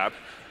solo El Cap.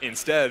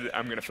 Instead,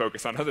 I'm going to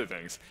focus on other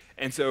things.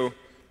 And so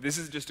this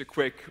is just a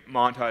quick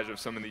montage of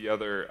some of the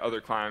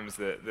other climbs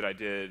that I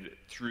did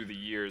through the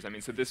years. I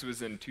mean, so this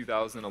was in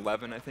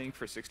 2011, I think,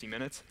 for 60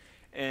 minutes.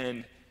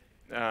 And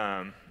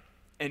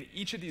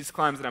each of these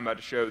climbs that I'm about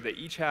to show, they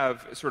each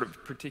have sort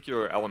of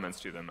particular elements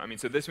to them. I mean,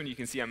 so this one you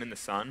can see I'm in the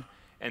sun,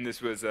 and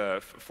this was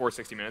for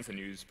 60 Minutes, a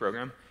news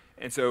program.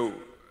 And so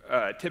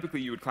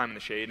typically you would climb in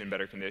the shade in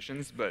better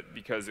conditions, but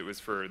because it was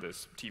for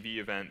this TV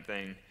event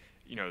thing,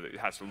 it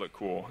has to look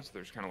cool. So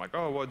there's kind of like,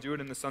 oh, well, do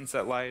it in the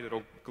sunset light.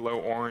 It'll glow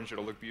orange.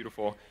 It'll look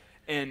beautiful.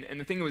 And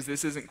the thing was,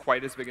 this isn't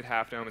quite as big as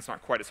Half Dome. It's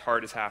not quite as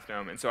hard as Half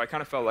Dome. And so I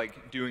kind of felt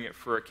like doing it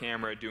for a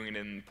camera, doing it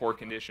in poor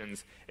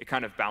conditions, it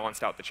kind of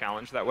balanced out the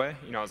challenge that way.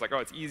 I was like, oh,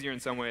 it's easier in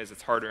some ways,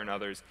 it's harder in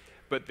others.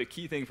 But the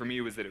key thing for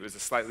me was that it was a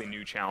slightly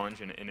new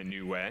challenge in a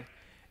new way.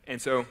 And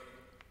so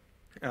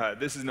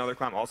this is another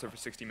climb also for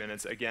 60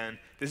 minutes. Again,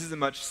 this is a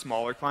much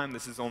smaller climb.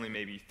 This is only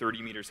maybe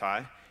 30 meters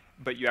high.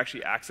 But you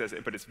actually access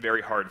it, but it's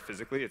very hard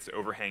physically. It's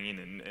overhanging,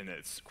 and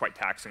it's quite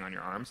taxing on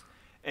your arms.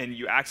 And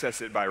you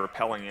access it by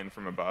rappelling in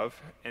from above.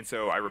 And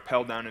so I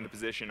rappelled down into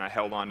position, I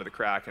held onto the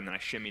crack, and then I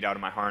shimmied out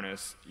of my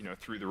harness,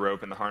 threw the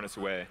rope and the harness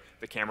away.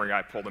 The camera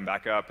guy pulled him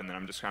back up, and then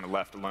I'm just kind of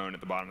left alone at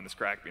the bottom of this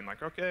crack, being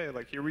like, okay,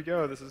 like, here we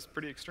go, this is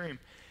pretty extreme.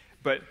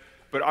 But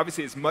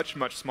obviously it's much,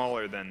 much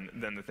smaller than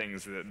the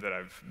things that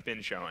I've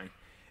been showing.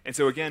 And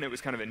so again, it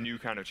was kind of a new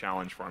kind of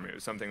challenge for me. It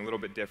was something a little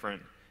bit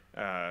different,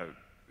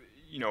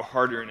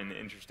 harder in an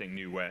interesting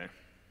new way.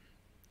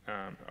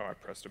 Oh, I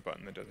pressed a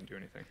button that doesn't do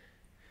anything.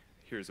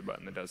 Here's a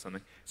button that does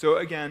something. So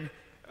again,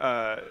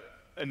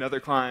 another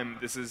climb.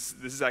 This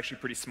is actually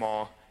pretty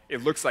small.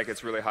 It looks like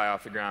it's really high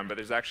off the ground, but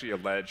there's actually a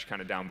ledge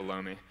kind of down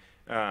below me.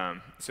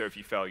 So if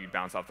you fell, you'd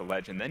bounce off the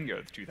ledge and then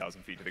go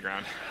 2,000 feet to the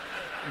ground.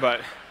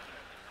 But,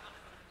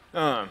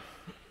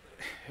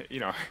 you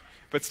know,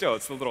 but still,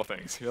 it's the little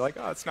things. You're like,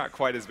 oh, it's not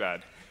quite as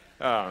bad.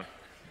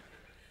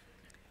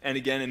 And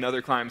again,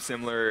 another climb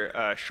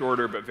similar,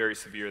 shorter but very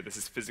severe. This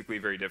is physically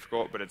very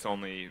difficult, but it's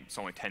only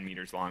 10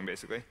 meters long,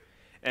 basically.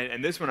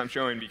 And this one I'm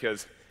showing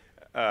because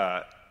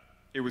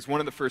it was one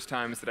of the first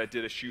times that I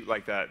did a shoot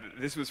like that.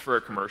 This was for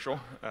a commercial,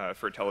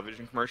 for a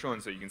television commercial,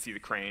 and so you can see the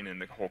crane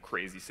and the whole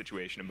crazy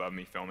situation above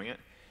me filming it.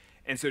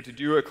 And so to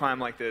do a climb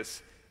like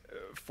this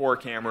for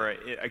camera,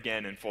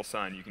 again, in full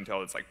sun, you can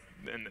tell it's like,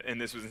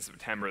 and this was in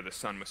September, the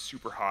sun was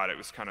super hot, it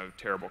was kind of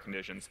terrible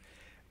conditions.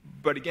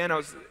 But again,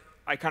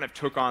 I kind of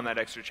took on that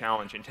extra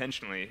challenge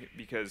intentionally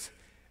because,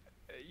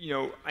 you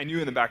know, I knew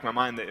in the back of my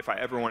mind that if I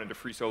ever wanted to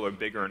free solo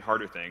bigger and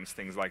harder things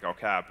like El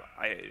Cap,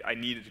 I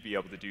needed to be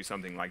able to do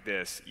something like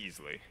this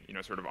easily, you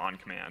know, sort of on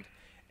command.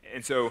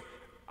 And so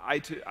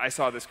I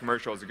saw this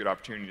commercial as a good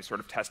opportunity to sort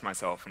of test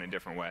myself in a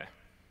different way.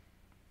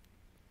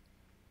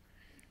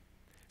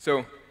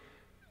 So,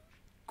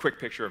 quick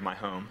picture of my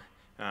home,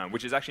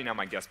 which is actually now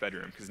my guest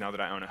bedroom, because now that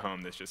I own a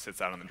home, this just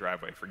sits out on the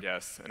driveway for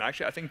guests. And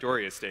actually, I think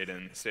Dory has stayed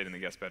in the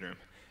guest bedroom.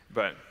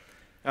 But,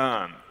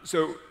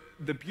 so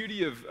the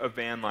beauty of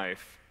van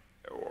life,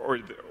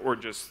 or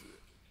just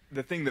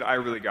the thing that I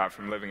really got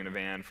from living in a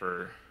van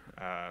for,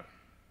 I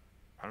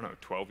don't know,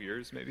 12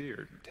 years maybe,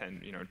 or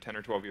 10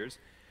 or 12 years,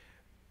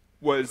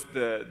 was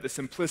the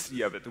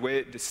simplicity of it, the way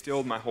it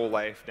distilled my whole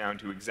life down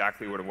to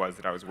exactly what it was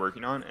that I was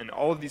working on. And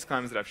all of these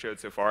climbs that I've showed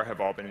so far have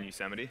all been in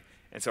Yosemite.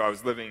 And so I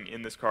was living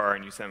in this car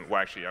in Yosemite.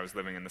 Well, actually, I was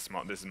living in the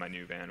small, this is my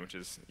new van, which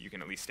is, you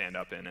can at least stand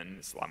up in, and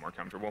it's a lot more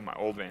comfortable. My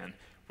old van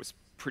was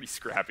pretty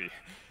scrappy.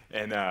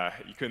 And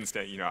you couldn't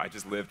stay, you know, I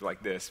just lived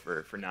like this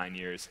for 9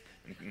 years.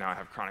 And now I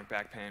have chronic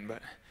back pain,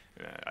 but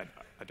I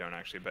don't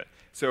actually. But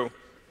so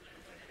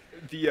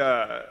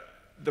the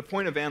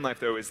point of van life,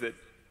 though, is that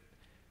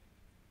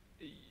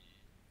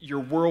your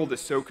world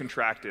is so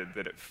contracted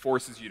that it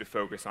forces you to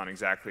focus on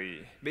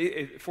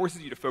it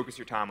forces you to focus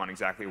your time on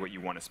exactly what you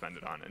want to spend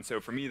it on. And so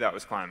for me, that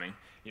was climbing.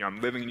 You know,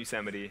 I'm living in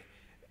Yosemite.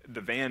 The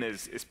van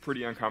is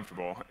pretty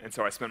uncomfortable, and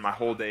so I spend my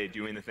whole day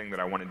doing the thing that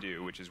I want to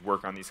do, which is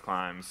work on these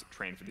climbs,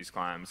 train for these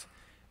climbs,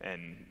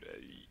 and,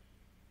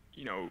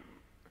 you know,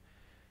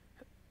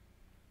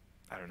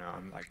 I don't know,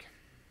 I'm like,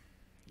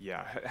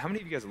 yeah. How many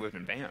of you guys have lived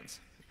in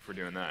vans for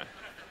doing that?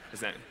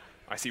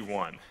 I see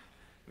one.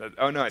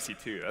 Oh no, I see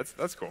two.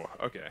 That's cool.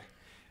 Okay.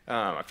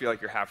 I feel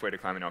like you're halfway to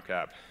climbing El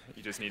Cap.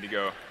 You just need to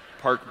go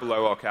park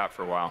below El Cap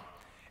for a while.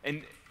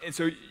 And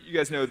so you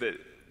guys know that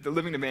the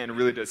living in a van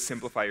really does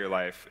simplify your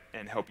life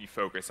and help you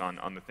focus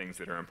on the things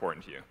that are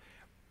important to you.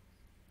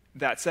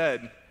 That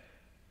said,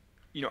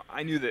 you know,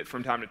 I knew that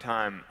from time to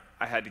time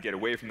I had to get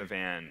away from the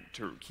van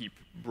to keep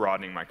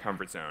broadening my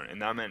comfort zone,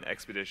 and that meant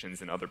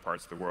expeditions in other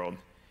parts of the world.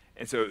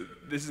 And so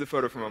this is a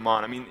photo from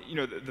Oman. I mean, you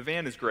know, the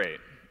van is great,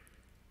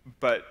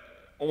 but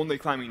only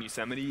climbing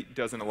Yosemite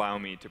doesn't allow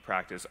me to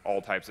practice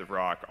all types of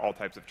rock, all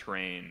types of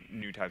terrain,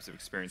 new types of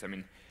experience. I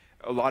mean,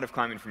 a lot of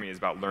climbing for me is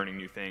about learning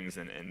new things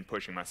and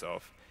pushing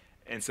myself.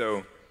 And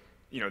so,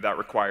 you know, that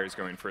requires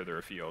going further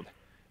afield.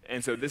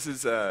 And so this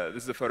is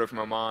a photo from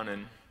Oman,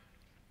 and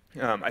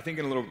I think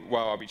in a little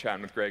while I'll be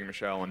chatting with Greg and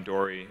Michelle and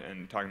Dory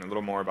and talking a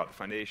little more about the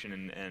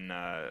foundation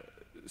and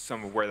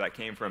some of where that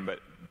came from.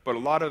 But a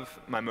lot of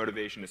my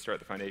motivation to start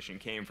the foundation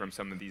came from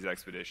some of these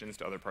expeditions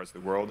to other parts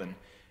of the world,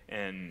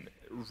 and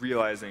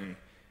realizing,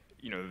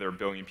 you know, there are a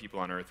billion people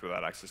on Earth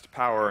without access to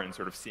power, and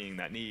sort of seeing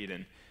that need.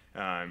 And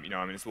you know,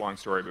 I mean, it's a long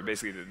story, but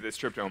basically this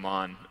trip to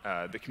Oman,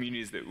 the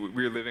communities that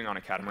we were living on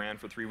a catamaran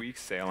for 3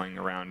 weeks, sailing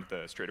around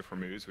the Strait of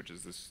Hormuz, which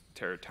is this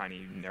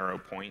tiny, narrow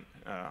point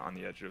on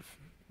the edge of,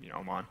 you know,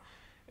 Oman.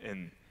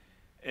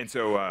 And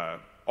so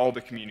all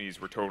the communities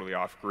were totally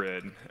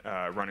off-grid,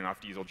 running off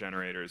diesel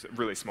generators,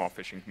 really small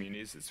fishing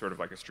communities. It's sort of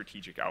like a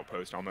strategic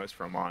outpost almost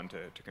for Oman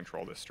to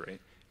control this strait,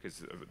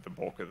 because the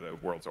bulk of the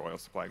world's oil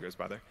supply goes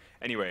by there.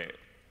 Anyway,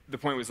 the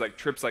point was, like,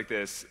 trips like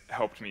this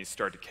helped me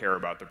start to care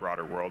about the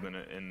broader world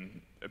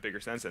in a bigger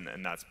sense, and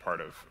that's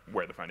part of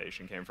where the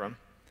foundation came from.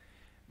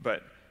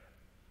 But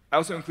I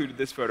also included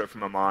this photo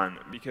from Oman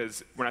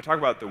because when I talk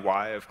about the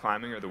why of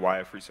climbing or the why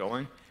of free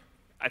soloing,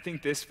 I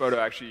think this photo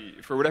actually,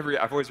 for whatever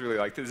reason, I've always really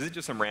liked this. This is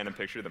just some random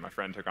picture that my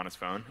friend took on his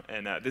phone,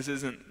 and this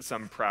isn't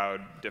some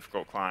proud,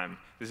 difficult climb.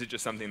 This is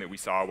just something that we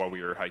saw while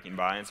we were hiking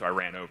by, and so I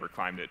ran over,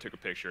 climbed it, took a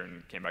picture,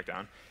 and came back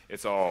down.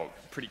 It's all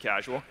pretty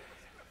casual,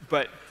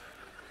 but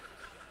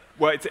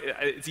well,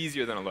 it's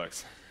easier than it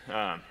looks.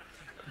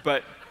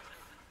 But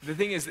the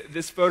thing is,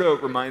 this photo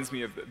reminds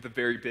me of the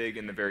very big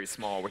and the very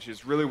small, which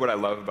is really what I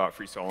love about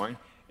free soloing,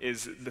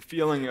 is the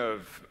feeling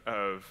of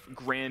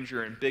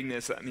grandeur and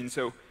bigness. I mean,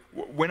 so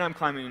when I'm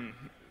climbing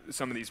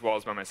some of these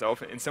walls by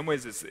myself. In some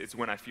ways, it's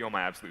when I feel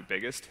my absolute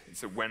biggest.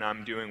 It's when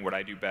I'm doing what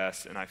I do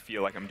best, and I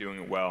feel like I'm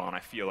doing it well, and I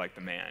feel like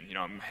the man. You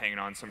know, I'm hanging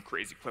on some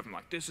crazy cliff. I'm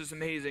like, this is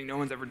amazing. No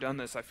one's ever done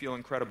this. I feel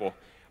incredible.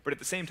 But at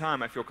the same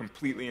time, I feel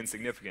completely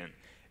insignificant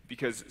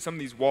because some of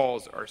these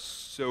walls are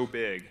so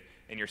big,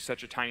 and you're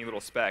such a tiny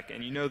little speck.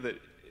 And you know that,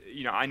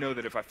 I know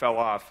that if I fell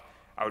off,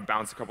 I would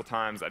bounce a couple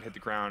times. I'd hit the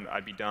ground.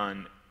 I'd be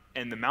done.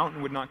 And the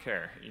mountain would not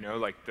care,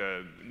 like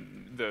the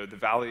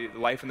valley, the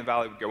life in the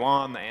valley would go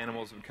on, the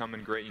animals would come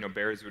and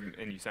bears would,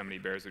 in Yosemite,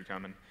 bears would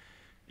come and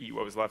eat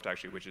what was left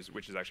actually, which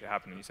is actually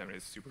happened in Yosemite.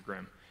 It's super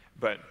grim.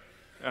 But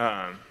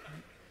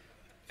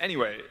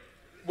anyway,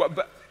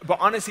 but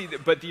honestly,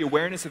 but the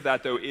awareness of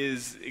that though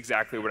is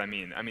exactly what I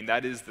mean. I mean,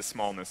 that is the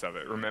smallness of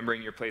it,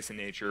 remembering your place in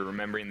nature,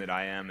 remembering that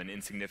I am an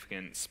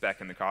insignificant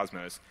speck in the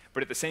cosmos.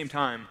 But at the same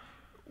time,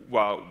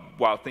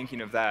 while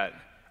thinking of that,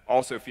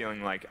 also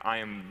feeling like I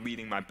am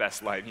leading my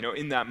best life.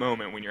 In that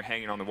moment when you're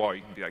hanging on the wall,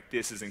 you can be like,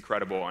 this is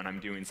incredible, and I'm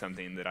doing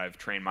something that I've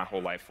trained my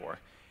whole life for.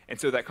 And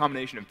so that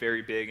combination of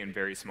very big and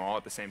very small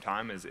at the same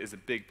time is a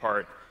big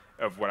part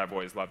of what I've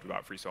always loved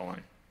about free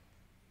soloing.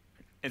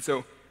 And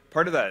so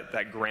part of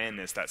that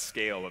grandness, that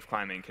scale of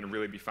climbing can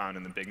really be found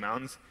in the big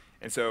mountains.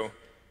 And so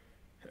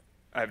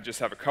I just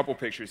have a couple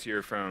pictures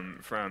here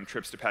from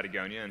trips to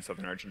Patagonia in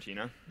southern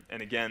Argentina.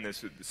 And again,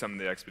 some of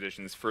the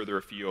expeditions further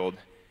afield.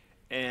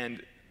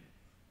 And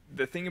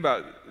the thing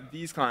about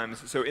these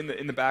climbs, so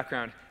in the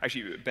background,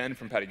 actually Ben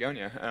from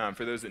Patagonia,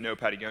 for those that know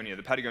Patagonia,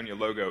 the Patagonia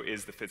logo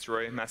is the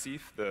Fitzroy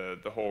Massif, the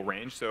whole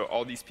range. So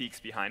all these peaks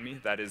behind me,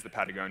 that is the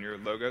Patagonia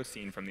logo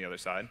seen from the other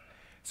side.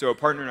 So a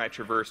partner and I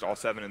traversed all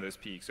 7 of those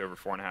peaks over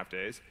 4.5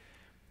 days.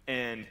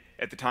 And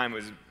at the time it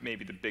was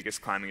maybe the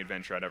biggest climbing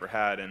adventure I'd ever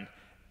had.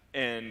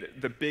 And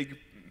the big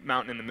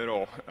mountain in the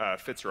middle,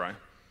 Fitzroy,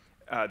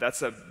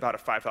 that's about a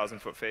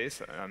 5,000-foot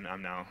face.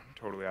 I'm now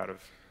totally out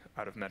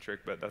of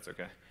metric, but that's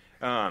okay.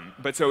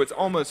 But so it's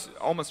almost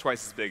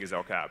twice as big as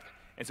El Cap.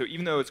 And so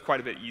even though it's quite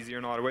a bit easier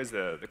in a lot of ways,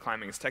 the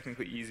climbing is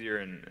technically easier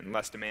and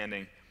less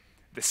demanding,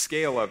 the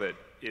scale of it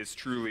is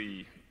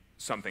truly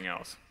something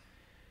else.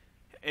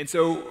 And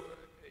so,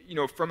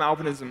 from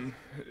alpinism,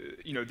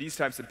 these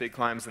types of big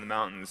climbs in the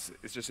mountains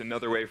is just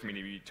another way for me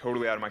to be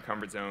totally out of my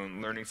comfort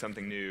zone, learning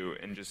something new,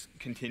 and just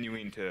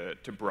continuing to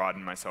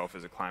broaden myself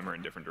as a climber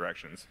in different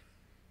directions.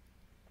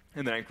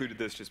 And then I included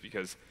this just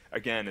because,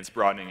 again, it's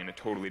broadening in a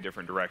totally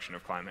different direction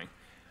of climbing.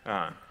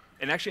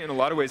 And actually, in a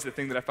lot of ways, the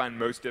thing that I find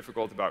most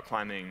difficult about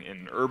climbing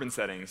in urban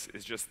settings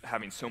is just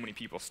having so many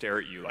people stare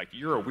at you like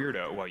you're a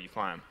weirdo while you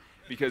climb.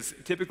 Because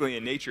typically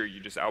in nature,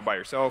 you're just out by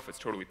yourself, it's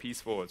totally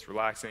peaceful, it's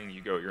relaxing,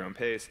 you go at your own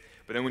pace.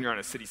 But then when you're on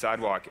a city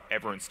sidewalk,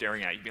 everyone's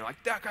staring at you, being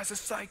like, that guy's a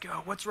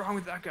psycho, what's wrong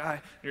with that guy?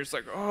 And you're just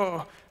like,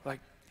 oh,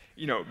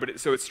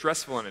 so it's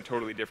stressful in a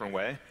totally different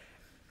way.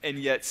 And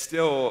yet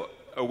still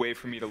a way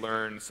for me to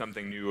learn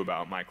something new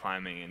about my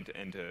climbing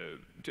and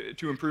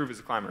to improve as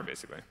a climber,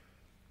 basically.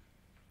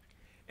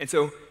 And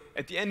so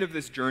at the end of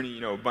this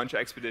journey, a bunch of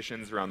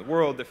expeditions around the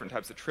world, different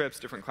types of trips,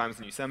 different climbs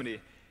in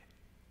Yosemite,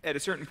 at a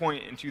certain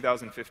point in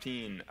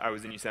 2015, I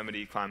was in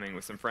Yosemite climbing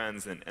with some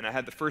friends, and I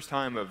had the first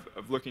time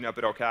of looking up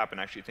at El Cap and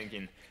actually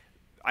thinking,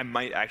 I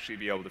might actually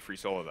be able to free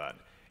solo that.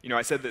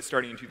 I said that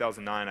starting in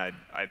 2009,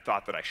 I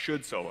thought that I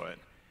should solo it,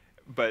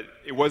 but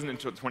it wasn't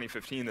until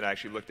 2015 that I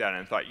actually looked at it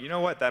and thought, you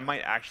know what, that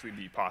might actually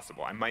be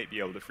possible. I might be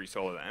able to free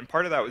solo that. And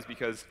part of that was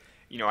because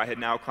I had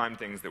now climbed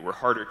things that were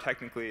harder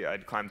technically.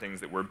 I'd climbed things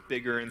that were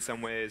bigger in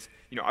some ways.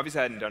 Obviously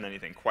I hadn't done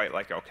anything quite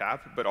like El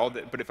Cap, but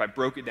if I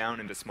broke it down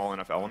into small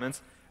enough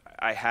elements,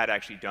 I had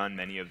actually done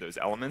many of those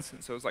elements.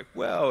 And so I was like,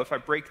 well, if I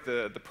break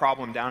the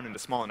problem down into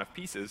small enough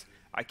pieces,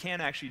 I can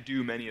actually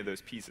do many of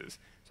those pieces.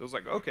 So I was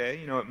like, okay,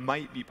 it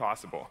might be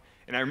possible.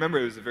 And I remember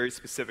it was a very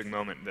specific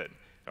moment that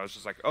I was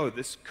just like, oh,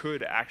 this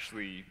could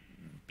actually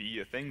be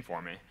a thing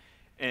for me.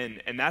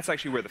 And that's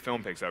actually where the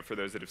film picks up, for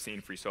those that have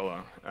seen Free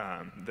Solo.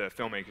 The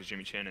filmmakers,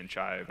 Jimmy Chin and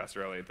Chai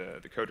Vasarhelyi,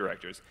 the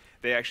co-directors,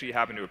 they actually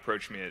happened to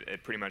approach me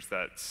at pretty much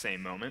that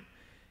same moment.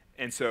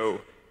 And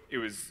so it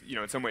was,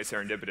 in some ways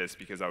serendipitous,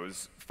 because I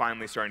was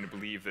finally starting to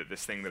believe that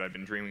this thing that I'd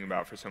been dreaming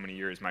about for so many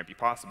years might be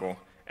possible.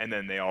 And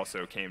then they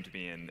also came to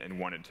me and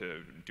wanted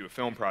to do a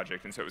film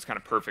project. And so it was kind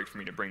of perfect for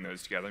me to bring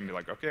those together and be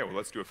like, okay, well,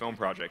 let's do a film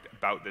project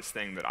about this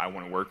thing that I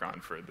want to work on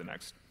for the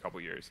next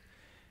couple years.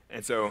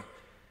 And so,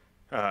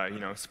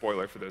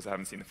 spoiler for those that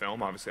haven't seen the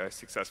film, obviously I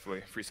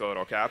successfully free soloed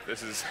El Cap.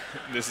 This is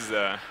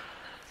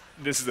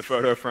a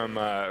photo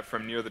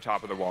from near the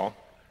top of the wall.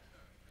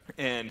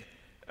 And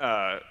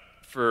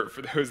for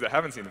those that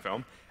haven't seen the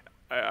film,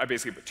 I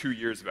basically put 2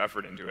 years of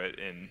effort into it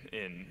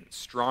in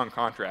strong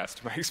contrast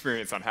to my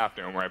experience on Half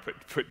Dome, where I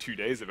put 2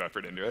 days of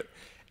effort into it.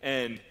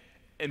 And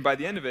by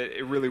the end of it,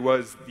 it really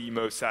was the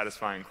most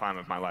satisfying climb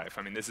of my life.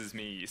 I mean, this is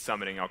me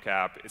summiting El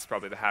Cap. It's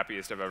probably the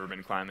happiest I've ever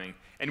been climbing.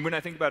 And when I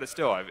think about it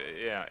still,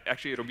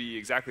 actually it'll be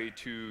exactly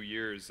 2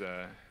 years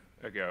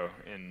ago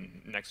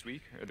in next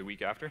week, or the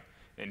week after,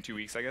 in 2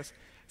 weeks, I guess.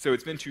 So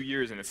it's been 2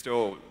 years, and it's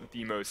still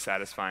the most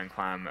satisfying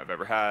climb I've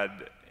ever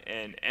had.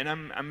 And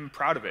I'm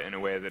proud of it in a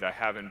way that I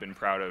haven't been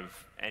proud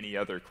of any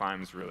other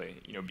climbs, really,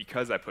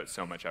 because I put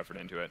so much effort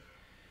into it.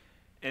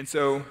 And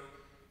so,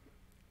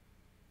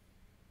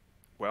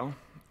 well,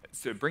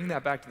 to bring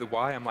that back to the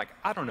why, I'm like,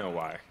 I don't know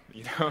why.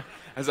 You know,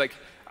 I was like,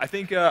 I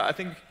think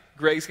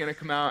Greg's gonna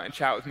come out and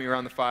chat with me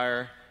around the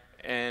fire,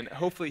 and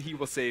hopefully he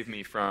will save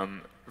me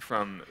from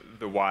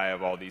the why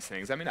of all these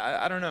things. I mean,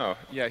 I don't know.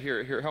 Yeah,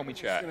 here, help me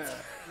chat.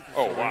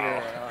 Oh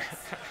wow.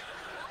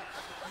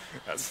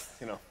 That's,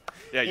 you know.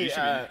 Yeah, you hey,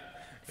 should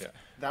be. Yeah.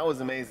 That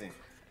was amazing.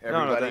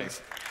 Everybody. No,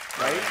 thanks.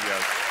 Right?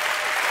 Yeah.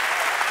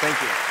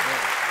 Thank you. Yeah.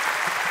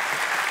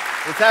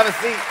 Let's have a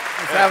seat.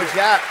 Let's have a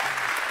chat.